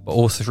 But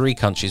all three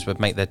countries would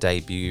make their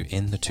debut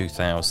in the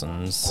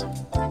 2000s.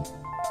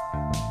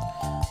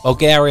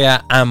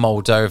 Bulgaria and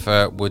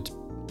Moldova would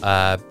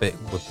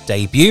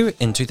debut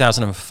in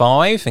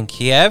 2005 in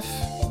Kiev.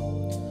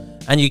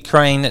 And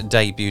Ukraine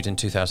debuted in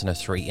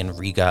 2003 in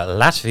Riga,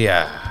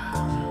 Latvia.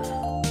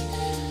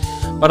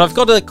 But I've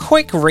got a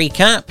quick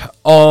recap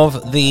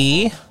of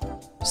the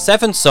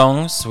 7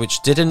 songs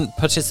which didn't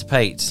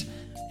participate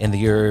in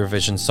the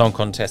Eurovision Song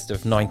Contest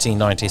of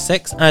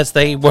 1996, as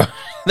they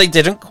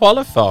didn't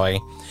qualify.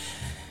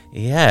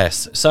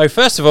 Yes, so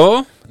first of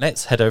all,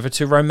 let's head over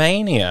to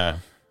Romania.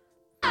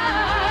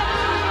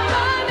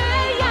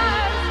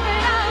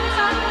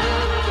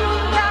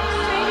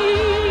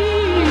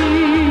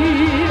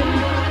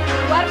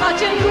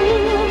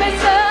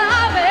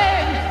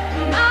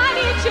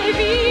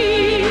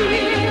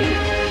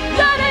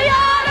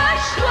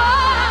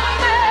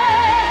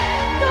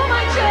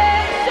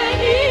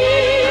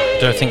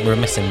 Don't think we're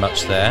missing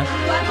much there.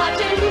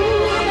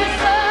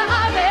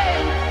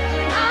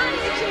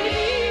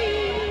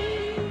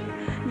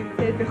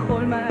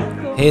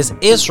 Here's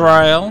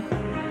Israel.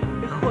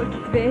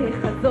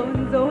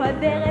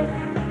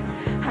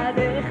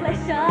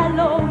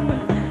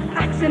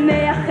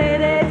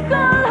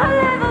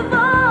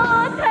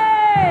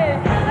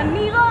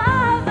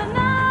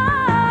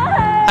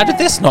 How did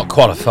this not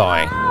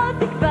qualify?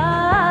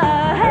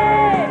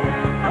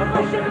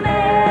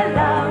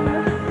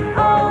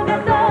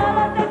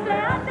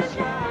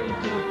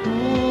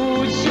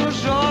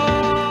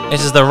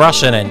 This is the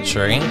Russian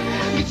entry.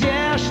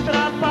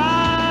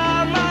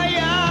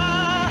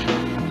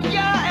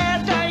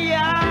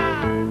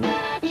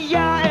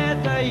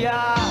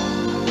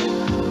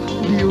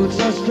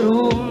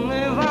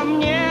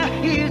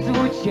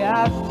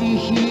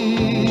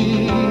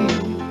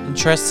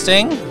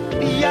 Interesting.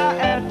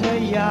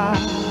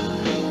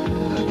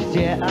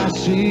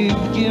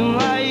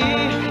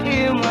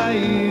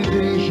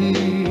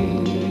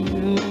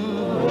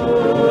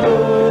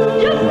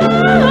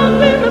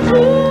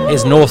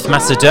 Is North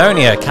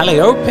Macedonia,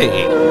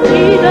 Calliope.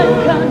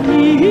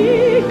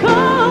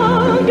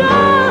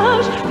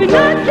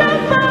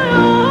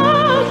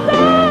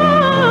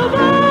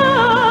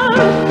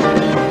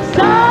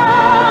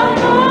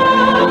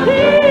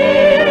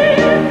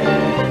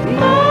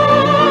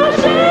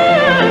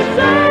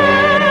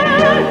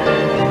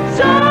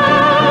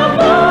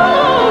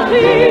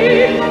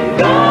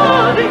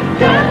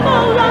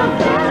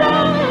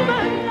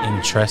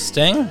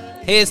 Interesting.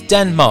 Here's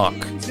Denmark.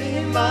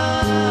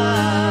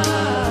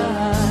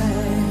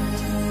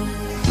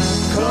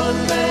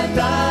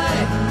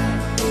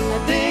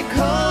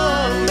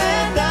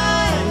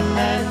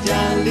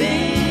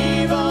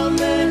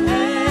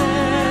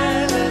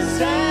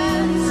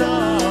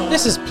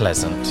 This is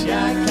pleasant.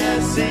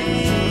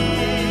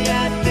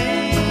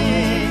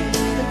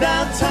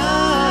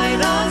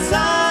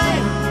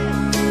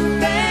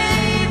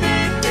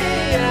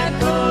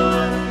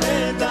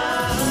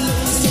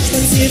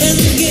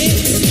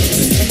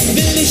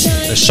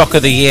 The shock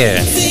of the year.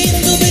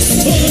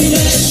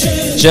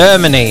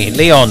 Germany,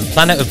 Leon,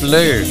 Planet of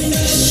Blue.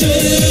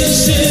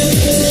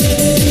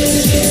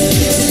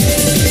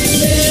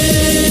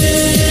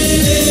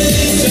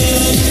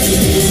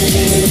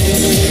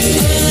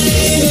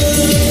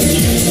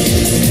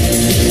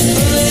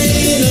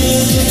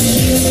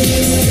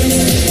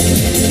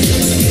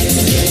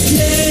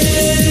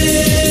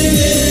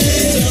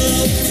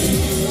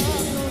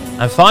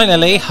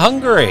 finally,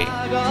 Hungary.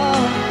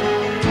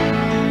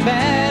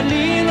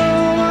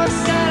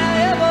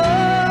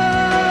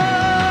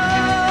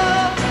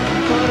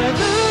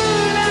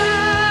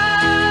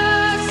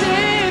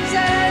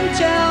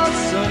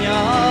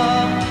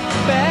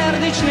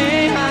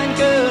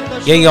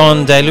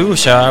 Jejon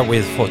Delusha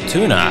with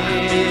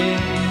Fortuna.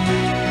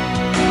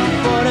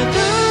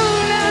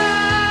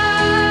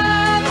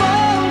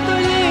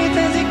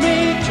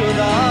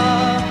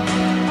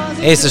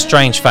 Here's a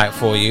strange fact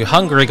for you.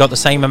 Hungary got the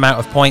same amount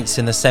of points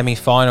in the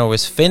semi-final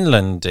as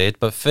Finland did,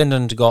 but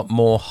Finland got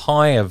more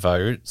higher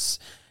votes,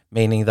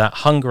 meaning that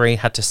Hungary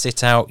had to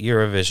sit out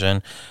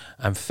Eurovision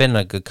and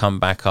Finland could come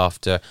back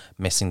after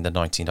missing the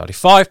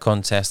 1995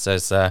 contest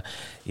as,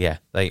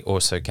 they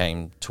also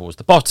came towards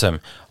the bottom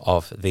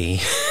of the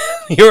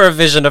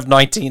Eurovision of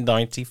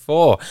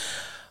 1994.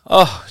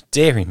 Oh,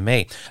 dearie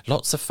me.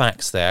 Lots of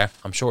facts there.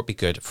 I'm sure it'd be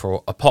good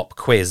for a pop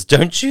quiz,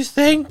 don't you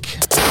think?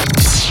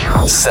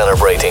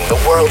 Celebrating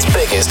the world's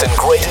biggest and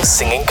greatest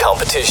singing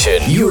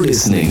competition. You're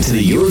listening to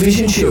the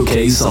Eurovision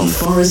Showcase on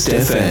Forest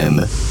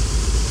FM.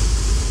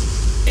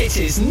 It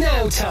is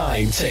now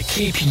time to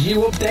keep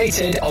you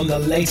updated on the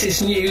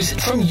latest news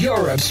from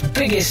Europe's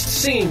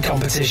biggest singing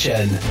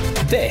competition.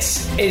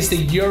 This is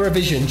the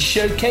Eurovision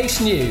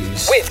Showcase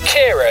News with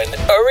Kieran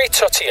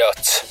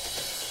Uritotiot.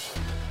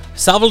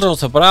 Salvador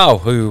Sobral,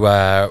 who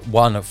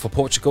won for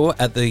Portugal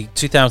at the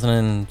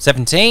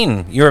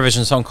 2017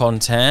 Eurovision Song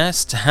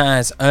Contest,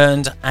 has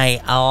earned a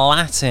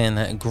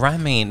Latin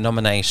Grammy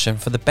nomination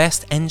for the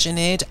Best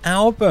Engineered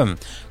Album.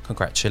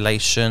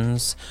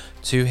 Congratulations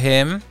to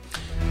him.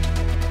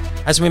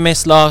 As we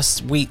missed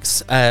last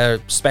week's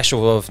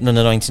special of the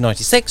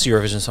 1996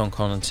 Eurovision Song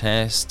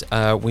Contest,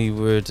 we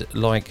would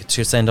like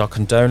to send our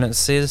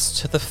condolences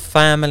to the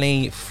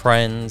family,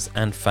 friends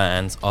and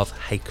fans of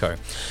Heiko.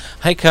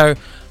 Heiko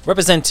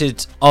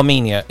represented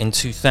Armenia in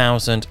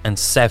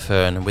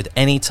 2007 with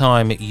Any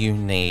Time You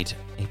Need.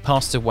 He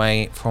passed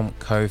away from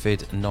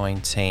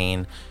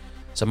COVID-19.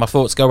 So my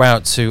thoughts go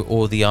out to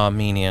all the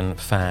Armenian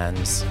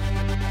fans.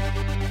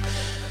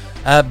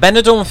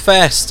 Benidorm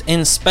Fest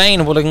in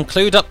Spain will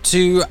include up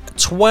to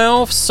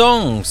 12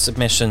 song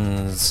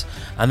submissions,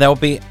 and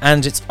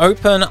it's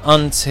open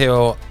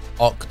until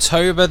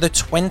October the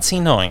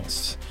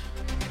 29th.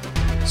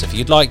 So if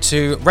you'd like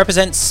to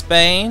represent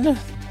Spain,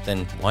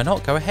 then why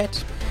not go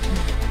ahead?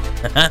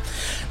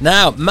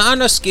 Now,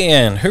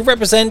 Måneskin, who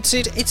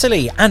represented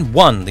Italy and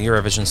won the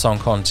Eurovision Song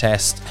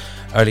Contest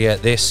earlier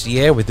this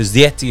year with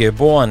Zieti e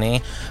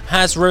Buoni,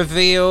 has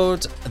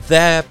revealed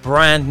their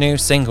brand new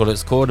single.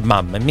 It's called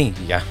Mamma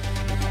Mia.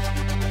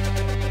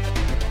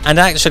 And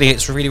actually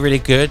it's really, really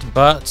good,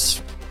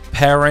 but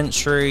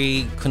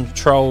parentry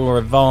control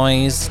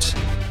advised.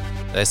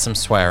 There's some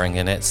swearing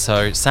in it,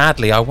 so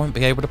sadly I won't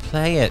be able to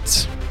play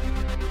it.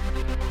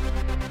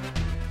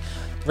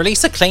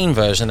 Release a clean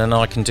version and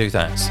I can do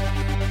that.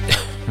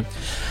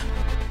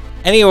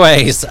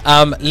 Anyways,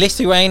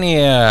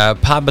 Lithuania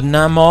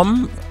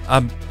Pandanom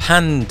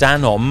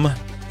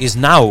is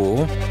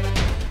now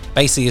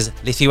basically is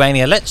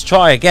Lithuania. Let's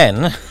try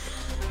again.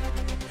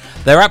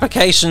 Their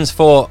applications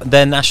for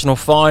their national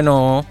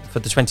final for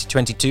the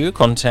 2022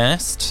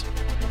 contest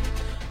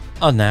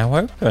are now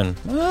open.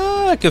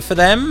 Good for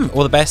them.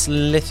 All the best,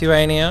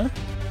 Lithuania.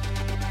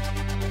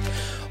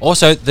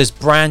 Also, there's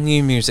brand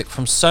new music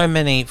from so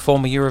many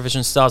former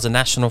Eurovision stars and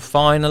national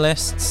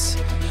finalists.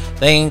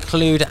 They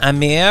include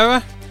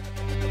Amir,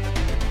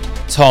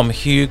 Tom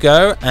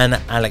Hugo and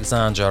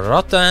Alexandra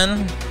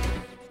Rotan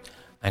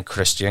and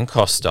Christian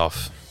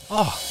Kostov.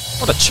 Oh,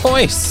 what a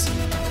choice!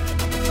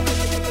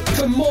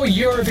 For more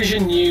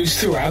Eurovision news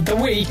throughout the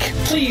week,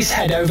 please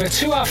head over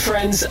to our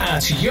friends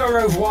at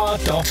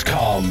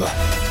eurovoix.com.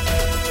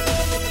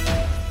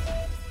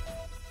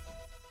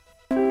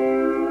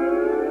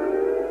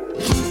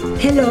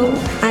 Hello,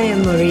 I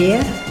am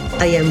Maria.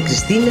 I am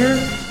Christina.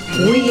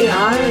 We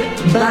are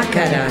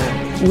Baccarat.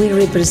 We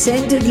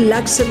represented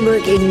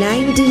Luxembourg in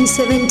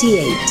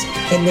 1978,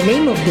 and the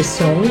name of the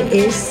song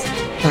is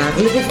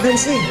Parlez-vous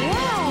français?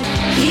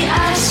 He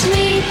asked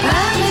me,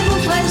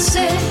 parlez-vous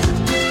français?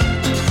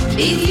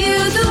 If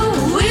you do,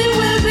 we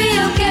will be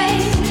okay.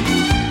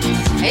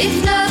 If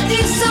not,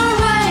 it's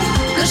alright,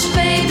 'cause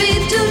baby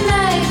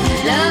tonight,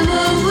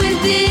 l'amour will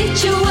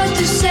teach you what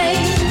to say.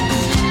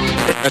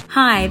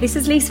 Hi, this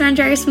is Lisa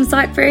Andreas from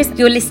Cyprus.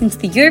 You're listening to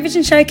the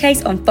Eurovision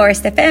Showcase on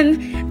Forest FM,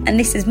 and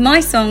this is my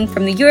song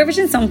from the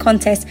Eurovision Song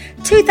Contest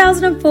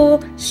 2004,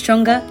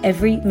 Stronger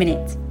Every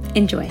Minute.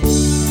 Enjoy.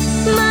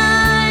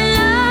 My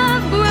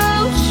love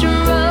grows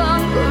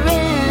stronger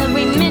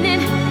every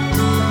minute,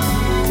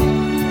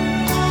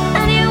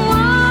 and it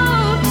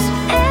won't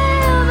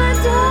ever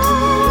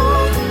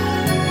die.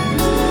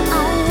 I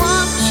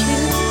want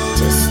you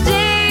to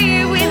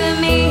stay with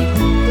me,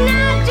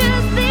 not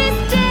just this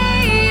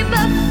day,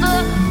 but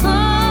for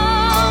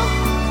all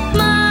my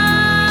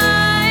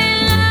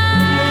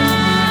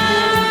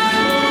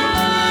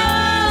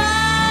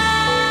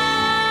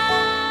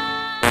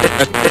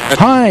life.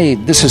 Hi,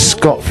 this is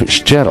Scott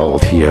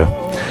Fitzgerald here,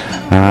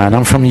 and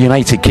I'm from the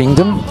United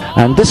Kingdom,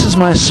 and this is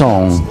my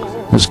song,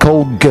 It's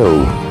called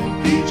Go.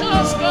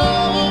 Just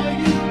go,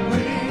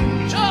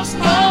 just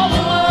go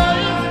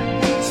away,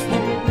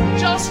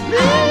 just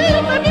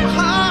leave me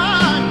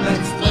behind.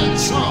 Let's make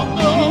some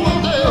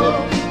other.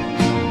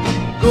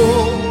 Go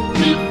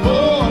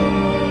before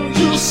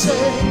you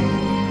say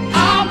I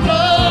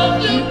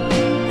love you,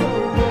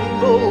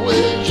 the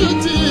way you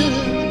did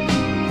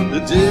the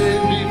day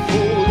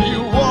before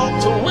you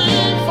walked away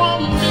from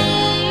me.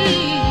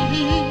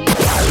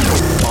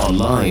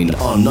 Online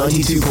on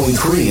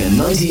 92.3 and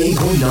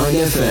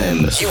 98.9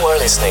 FM. You are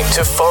listening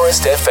to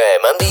Forest FM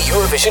and the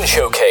Eurovision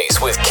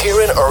Showcase with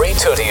Kieran Uri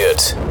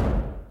Tutiut.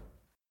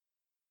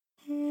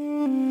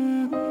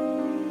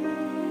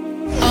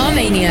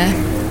 Armenia.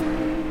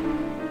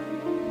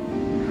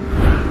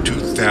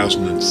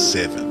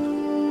 2007.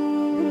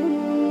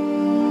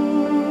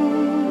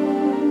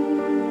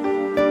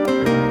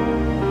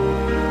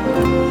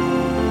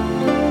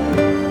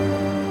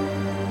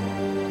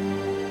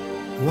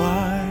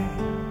 Why,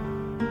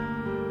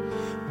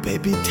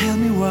 baby, tell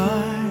me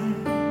why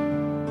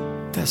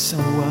there's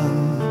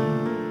someone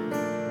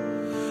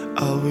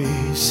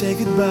always say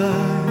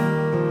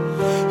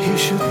goodbye. He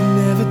should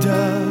never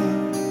die.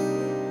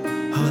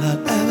 All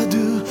I'll ever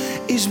do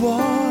is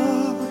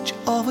watch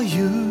over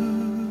you.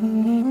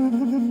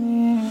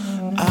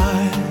 I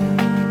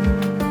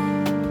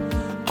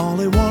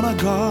only wanna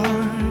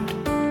guard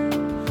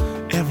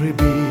every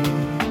beat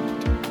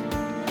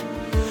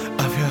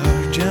of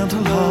your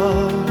gentle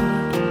heart.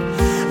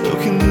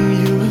 Looking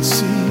you and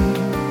see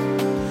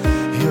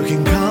you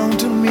can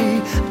count on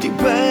me,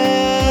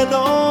 depend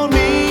on me.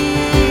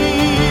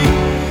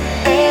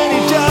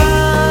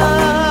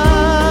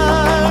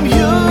 Anytime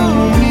you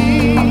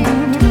need,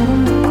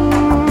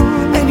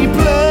 any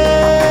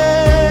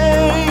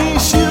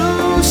place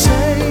you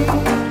say,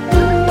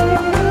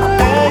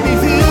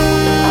 anything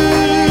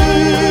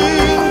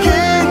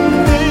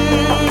in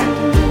there,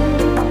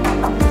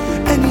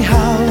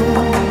 anyhow.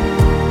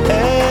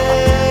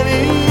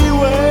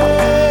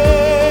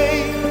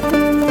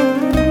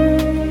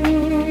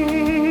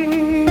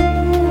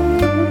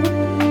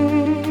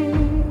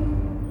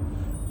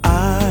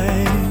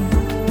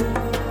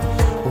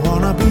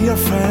 Your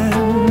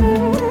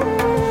friend,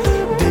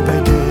 day by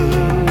day,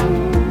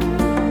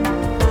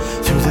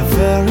 through the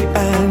very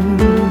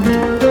end.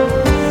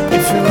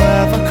 If you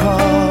ever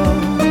call,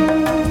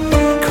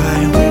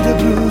 crying with the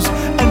blues,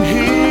 I'm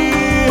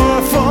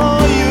here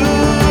for you.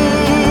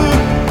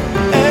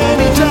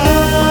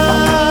 Anytime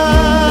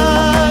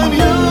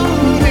you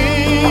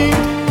need,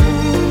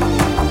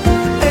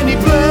 any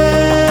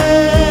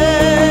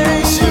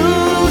place you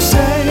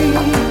say,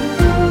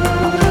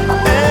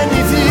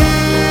 anything.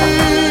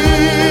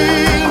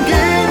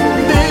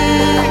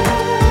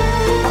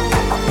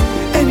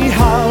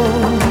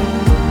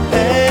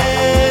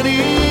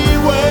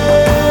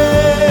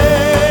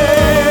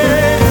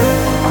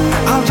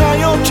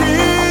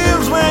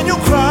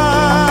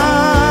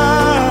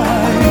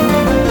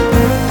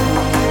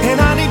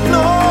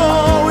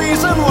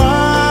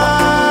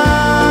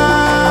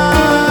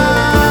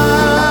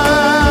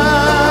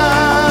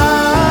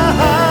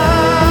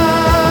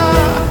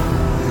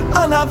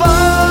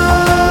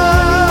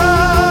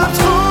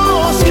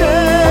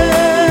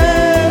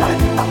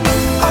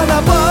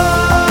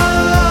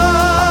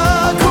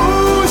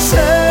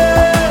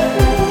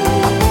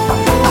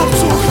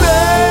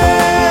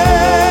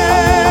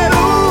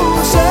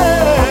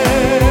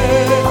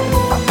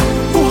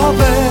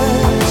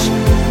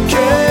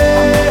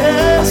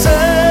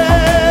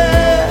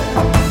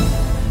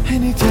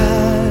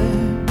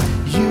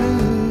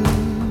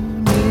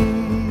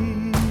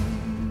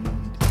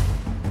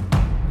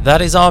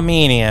 That is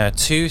Armenia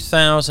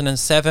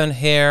 2007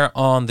 here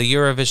on the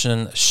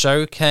Eurovision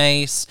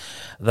Showcase.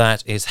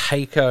 That is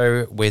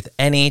Heiko with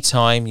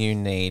Anytime You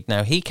Need.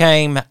 Now, he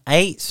came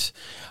 8th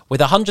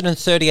with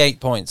 138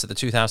 points at the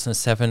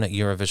 2007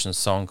 Eurovision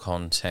Song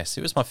Contest.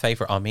 It was my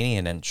favourite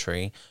Armenian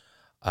entry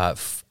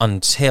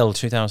until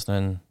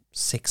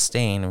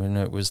 2016 when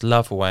it was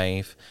Love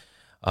Wave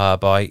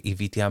by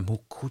Ividia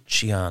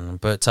Mukuchian.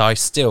 But I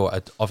still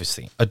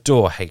obviously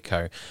adore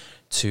Heiko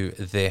to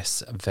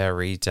this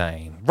very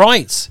day.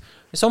 Right,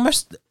 it's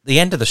almost the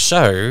end of the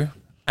show,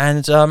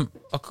 and I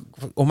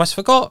almost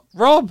forgot.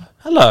 Rob,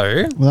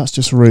 hello. Well, that's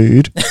just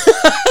rude.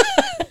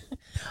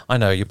 I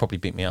know, you'll probably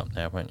beat me up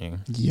now, won't you?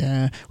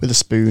 Yeah, with a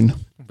spoon.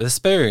 With a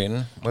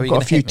spoon? I've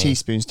got a few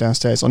teaspoons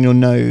downstairs on your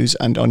nose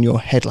and on your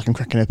head like I'm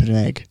cracking open an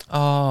egg.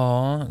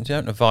 Oh,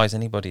 don't advise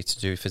anybody to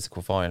do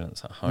physical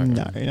violence at home.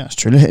 No, that's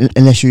true,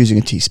 unless you're using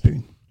a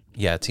teaspoon.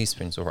 Yeah, a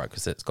teaspoon's all right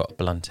because it's got a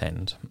blunt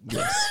end.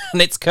 Yes.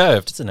 And it's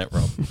curved, isn't it,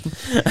 Rob?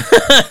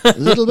 A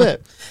little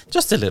bit.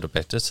 Just a little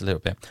bit.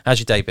 How's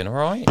your day been, all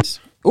right?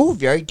 Oh,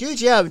 very good,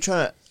 yeah. I'm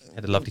trying to...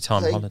 Had a lovely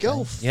time on holiday.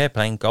 Golf. Yeah,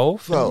 playing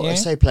golf. Well, I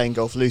say playing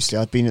golf loosely.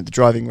 I've been at the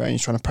driving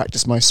range trying to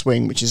practice my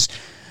swing, which is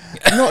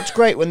not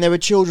great when there were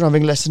children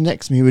having lessons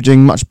next to me who were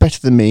doing much better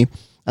than me.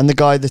 And the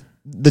guy,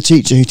 the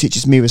teacher who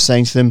teaches me was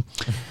saying to them,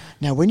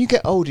 now, when you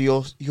get older,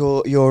 your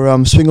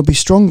swing will be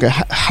stronger.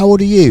 How old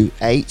are you?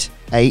 8.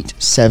 8,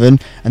 7,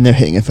 and they're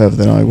hitting it further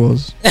than I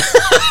was.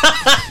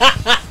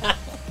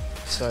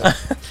 So,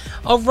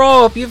 oh,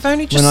 Rob, you've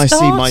only just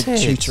started. When I see my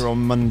tutor on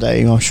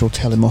Monday, I shall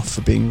tell him off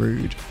for being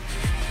rude.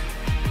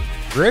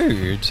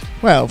 Rude?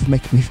 Well, for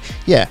making me...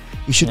 Yeah,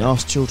 you shouldn't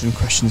ask children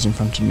questions in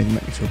front of me that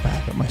make me feel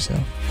bad about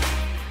myself.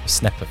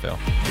 Snapperville.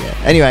 Yeah.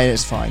 Anyway,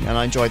 it's fine, and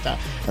I enjoyed that.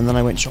 And then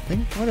I went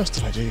shopping. What else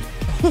did I do?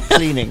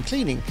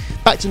 Cleaning.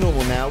 Back to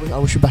normal now. I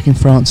wish we were back in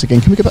France again.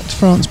 Can we go back to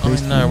France,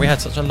 please? I know, we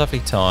had such a lovely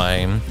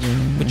time.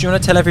 Would you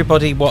want to tell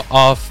everybody what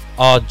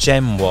our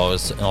gem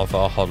was of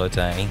our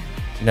holiday?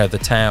 You know, the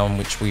town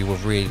which we were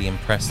really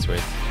impressed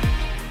with.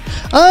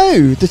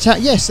 Oh, the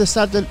town. Yes, the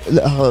Sable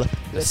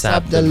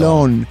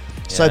d'Olonne.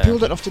 So Yeah. people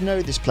don't often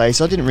know this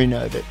place. I didn't really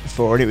know of it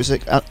before, and it's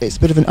a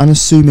bit of an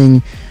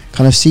unassuming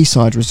kind of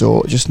seaside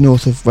resort just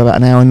north of, about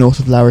an hour north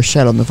of La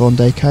Rochelle on the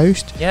Vendée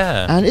coast.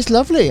 Yeah. And it's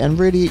lovely and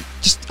really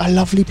just a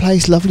lovely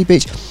place, lovely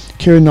beach.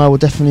 Kieran and I will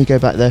definitely go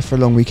back there for a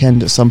long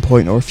weekend at some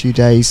point or a few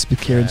days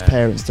with Kieran's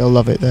parents. They'll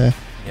love it there.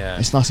 Yeah.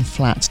 It's nice and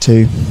flat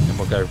too. And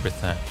we'll go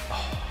with that.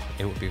 Oh,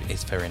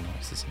 it's very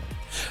nice, isn't it?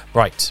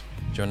 Right.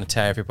 Do you want to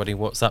tell everybody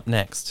what's up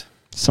next?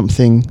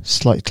 Something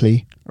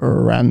slightly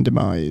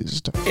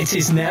randomised. It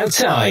is now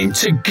time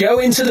to go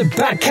into the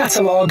back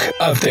catalogue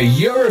of the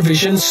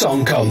Eurovision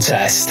Song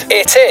Contest.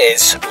 It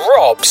is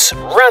Rob's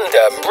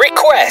Random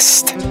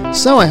Request.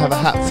 So I have a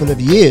hat full of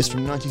years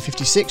from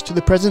 1956 to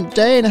the present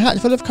day and a hat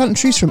full of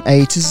countries from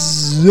A to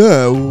Z.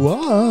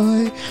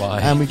 Why?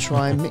 And we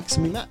try and mix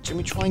and we match and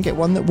we try and get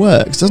one that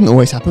works. Doesn't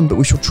always happen, but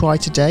we shall try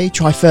today.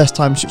 Try first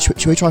time.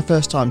 Should we try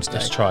first time today?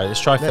 Let's try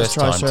first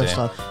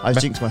time. I've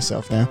jinxed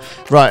myself now.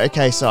 Right,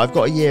 okay, so I've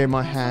got a year in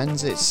my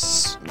hands.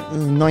 It's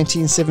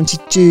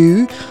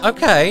 1972.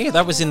 Okay,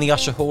 that was in the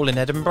Usher Hall in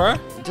Edinburgh.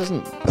 It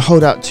doesn't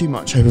hold out too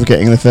much hope of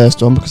getting the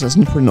first one because there's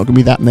probably not going to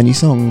be that many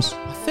songs.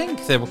 I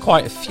think there were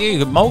quite a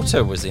few.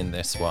 Malta was in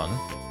this one.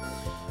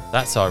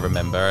 That's I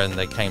remember, and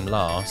they came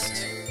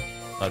last.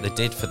 Like they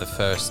did for the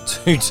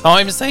first 2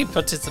 times they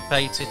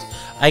participated.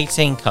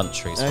 18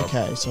 countries.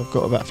 Okay, so I've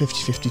got about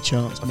 50-50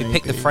 chance. If you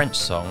pick the French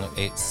song,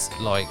 it's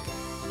like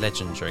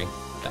legendary.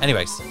 But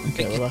anyways,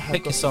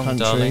 pick your song,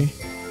 darling.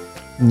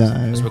 No.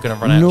 Because we're going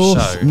to run out North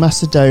of show.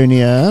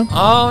 Macedonia.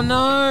 Oh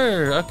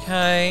no!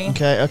 Okay.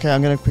 Okay.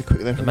 I'm going to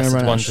quickly then. The We're going to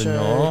run out of Macedon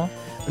show. Nord.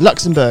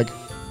 Luxembourg.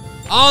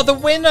 Oh, the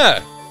winner!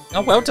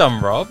 Oh, well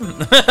done, Rob.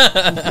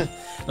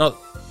 Not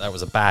that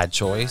was a bad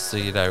choice,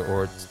 you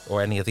know,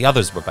 or any of the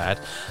others were bad.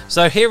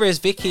 So here is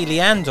Vicky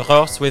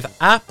Leandros with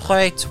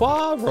Après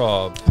Toi,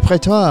 Rob. Après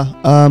toi.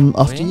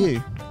 After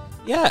you.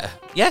 Yeah.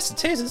 Yes,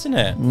 it is, isn't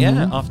it? Mhm.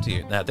 Yeah, After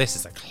You. Now this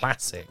is a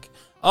classic.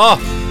 Oh,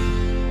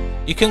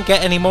 you couldn't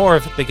get any more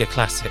of a bigger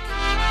classic.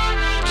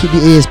 Keep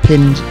your ears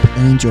pinned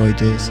and enjoy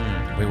this.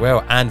 We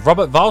will. And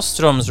Robert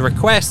Wallström's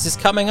request is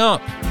coming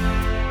up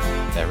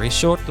very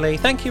shortly.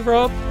 Thank you,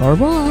 Rob. Au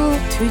revoir.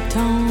 Tu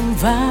t'en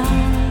vas,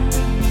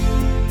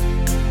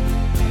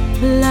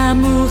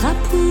 l'amour a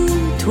pour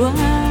toi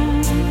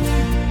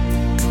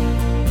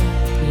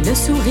le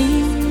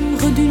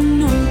sourire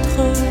d'une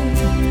autre.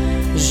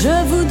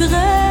 Je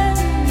voudrais,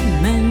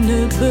 mais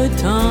ne peux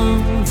t'en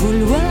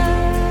vouloir.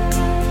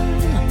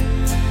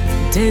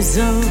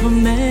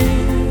 Désormais,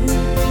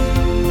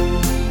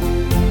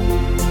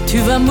 tu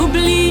vas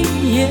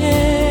m'oublier.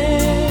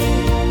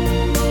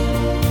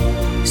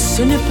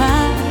 Ce n'est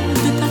pas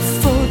de ta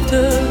faute,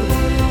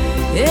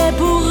 et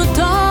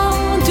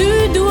pourtant tu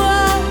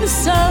dois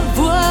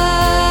savoir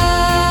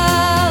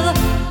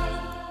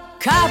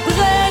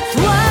qu'après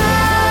toi,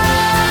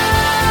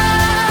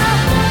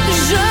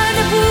 je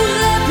ne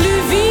pourrai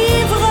plus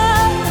vivre,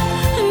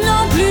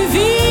 non plus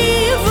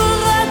vivre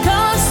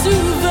qu'un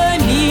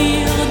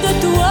souvenir de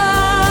toi.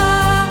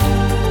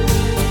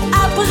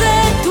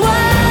 Après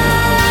toi,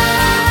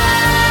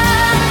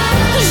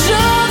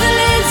 j'aurai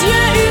les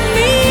yeux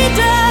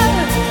humides,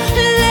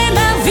 les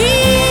mains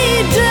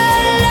vides,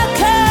 le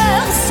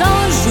cœur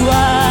sans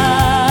joie.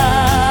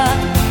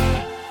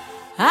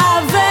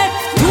 Avec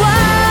toi,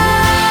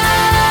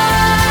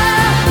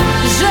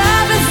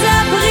 j'avais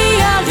appris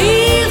à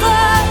rire,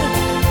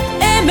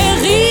 et mes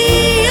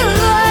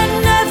rires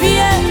ne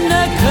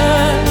viennent que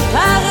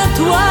par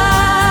toi.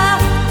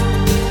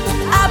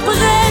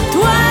 Après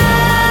toi,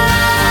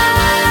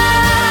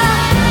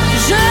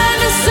 je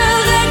ne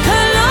serai que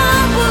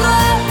l'ombre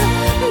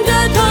de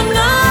ton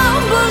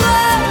ombre.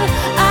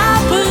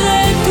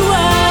 Après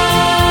toi.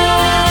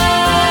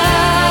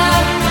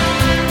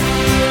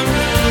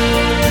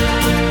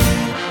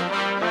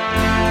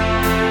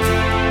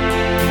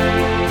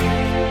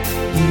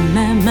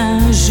 Même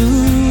un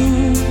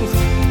jour,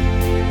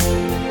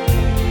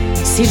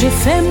 si je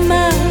fais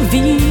ma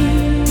vie,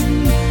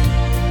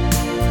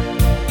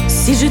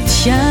 si je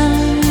tiens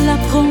la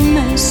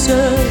promesse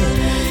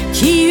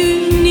qui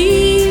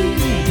unit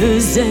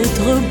 2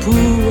 êtres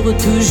pour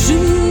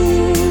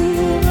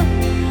toujours,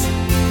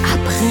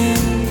 après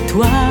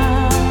toi,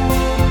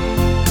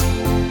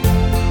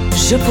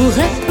 je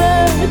pourrais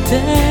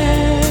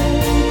peut-être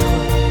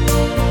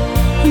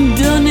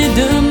donner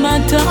de ma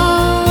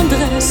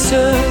tendresse,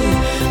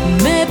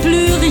 mais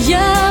plus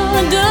rien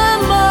de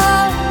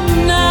moi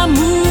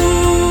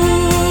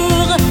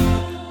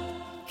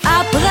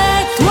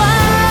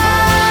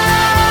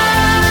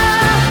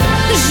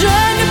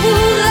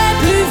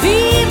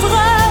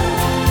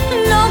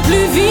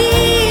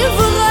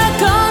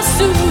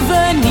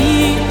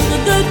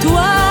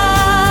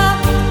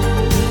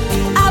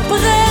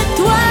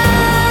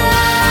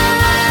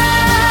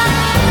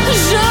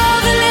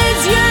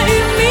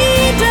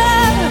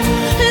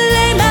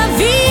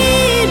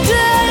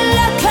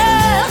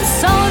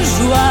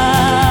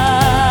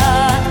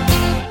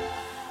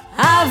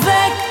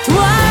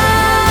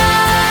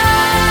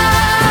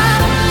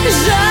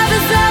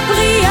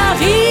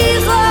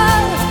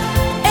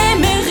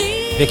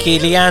Vicky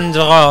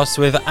Leandros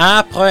with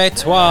Après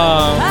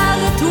Toi.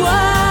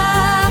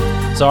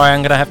 Sorry,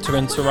 I'm going to have to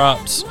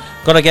interrupt.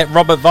 Got to get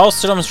Robert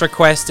Wallström's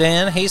request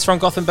in. He's from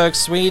Gothenburg,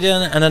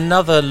 Sweden, and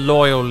another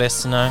loyal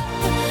listener.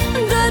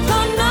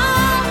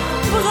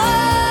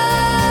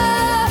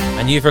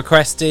 And you've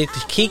requested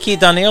Kiki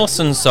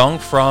Danielson's song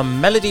from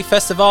Melody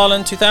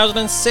Festivalen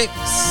 2006.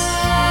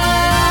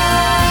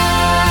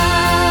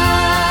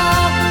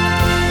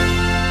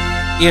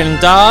 En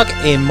dag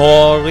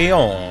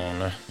imorgon.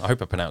 I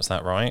hope I pronounced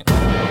that right.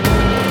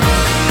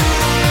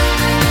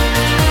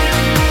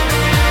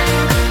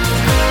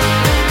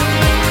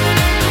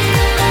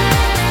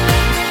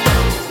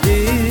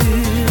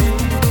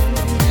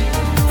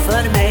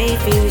 För mig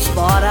finns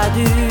bara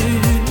du.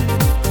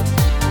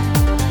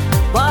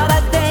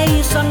 Bara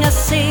dig som jag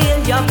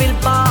ser. Jag vill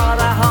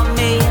bara ha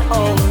mer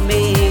och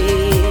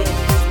mer.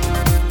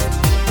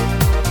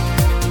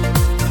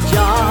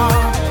 Jag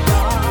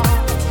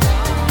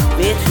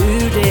vet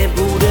hur det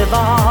borde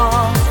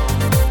vara.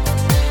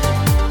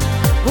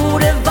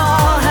 Borde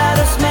vara här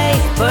hos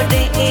mig. För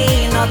det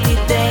är något i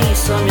dig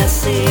som jag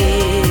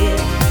ser.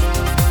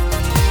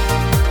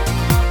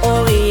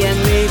 Och i en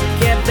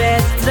mycket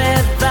bättre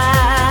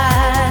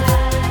värld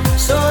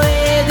så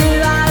är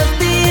du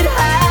alltid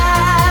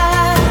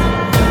här.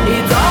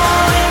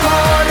 Idag,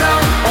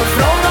 imorgon och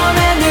från och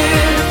med nu.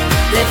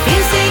 Det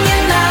finns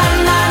ingen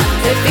annan,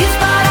 det finns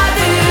bara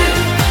du.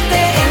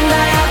 Det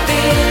enda jag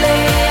vill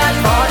är att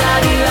vara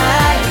där du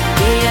är.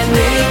 I en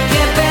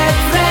mycket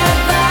bättre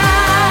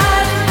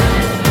värld.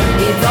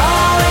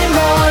 Idag,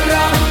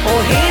 imorgon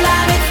och hela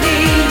mitt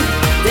liv.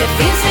 Det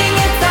finns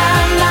inget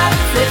annat,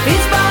 det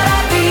finns bara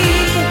vi.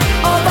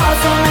 Och vad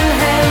som än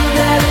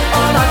händer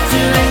och vart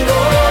du än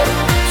går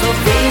så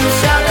finns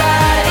jag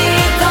där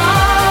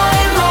idag,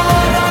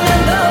 imorgon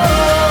ändå.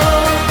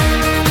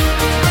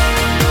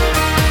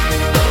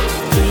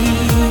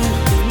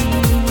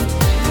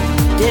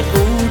 Det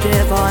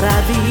borde vara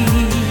vi.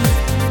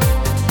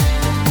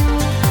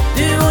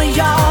 Du och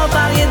jag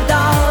varje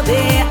dag,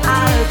 det är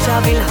allt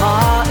jag vill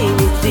ha i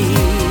mitt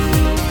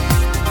liv.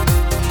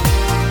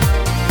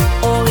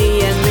 Och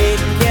i en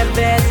mycket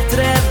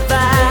bättre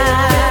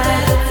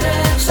värld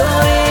så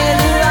är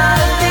du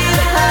alltid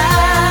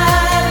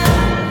här.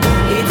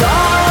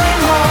 Idag,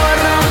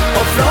 imorgon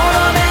och från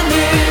och med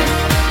nu.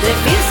 Det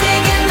finns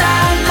ingen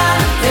annan,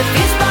 det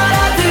finns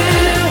bara du.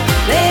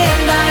 Det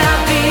enda jag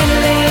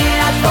vill är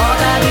att vara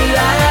där du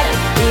är.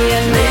 I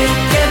en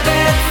mycket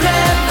bättre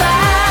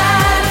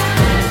värld.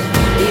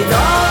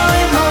 Idag,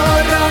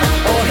 imorgon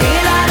och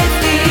hela ditt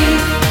liv.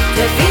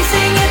 Det finns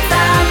inget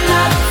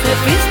annat, det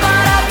finns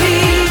bara vi.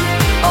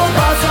 Och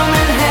vad som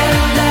än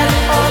händer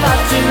och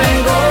vart du än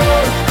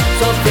går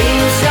så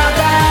finns jag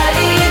där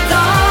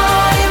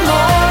idag,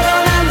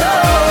 imorgon ändå.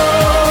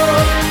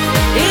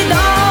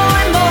 Idag,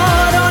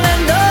 imorgon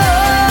ändå.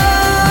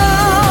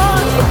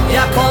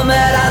 Jag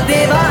kommer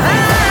alltid vara här.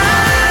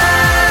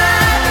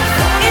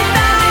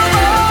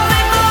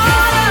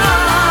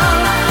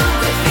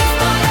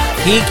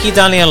 Kiki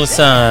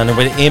Danielsson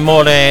with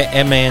Imore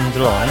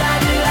Emendron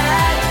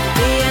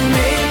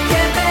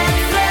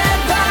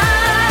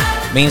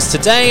means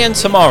today and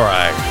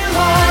tomorrow.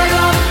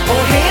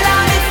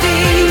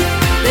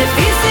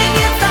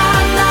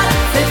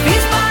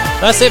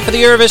 That's it for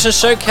the Eurovision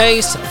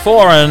Showcase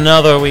for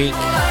another week.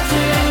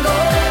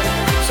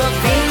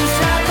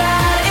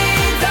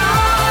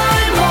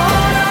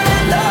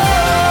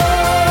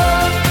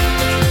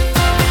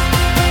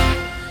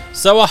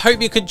 So I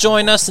hope you could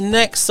join us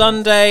next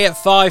Sunday at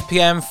 5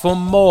 p.m. for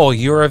more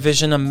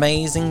Eurovision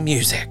amazing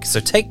music. So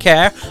take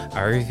care.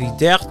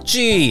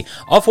 Arrivederci.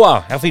 Au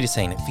revoir. Auf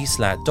Wiedersehen.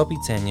 Visla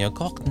dobitenio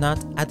gott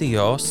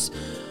adios.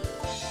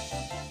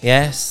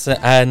 Yes,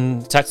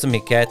 and tack så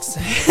mycket.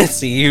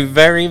 See you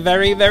very,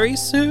 very, very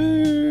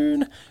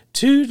soon.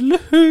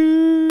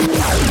 Toodaloo.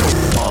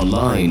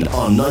 Online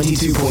on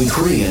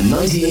 92.3 and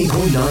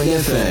 98.9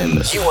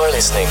 FM. You are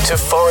listening to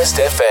Forest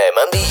FM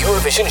and the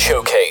Eurovision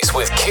Showcase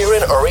with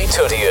Kieran Uri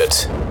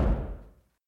Tutiut.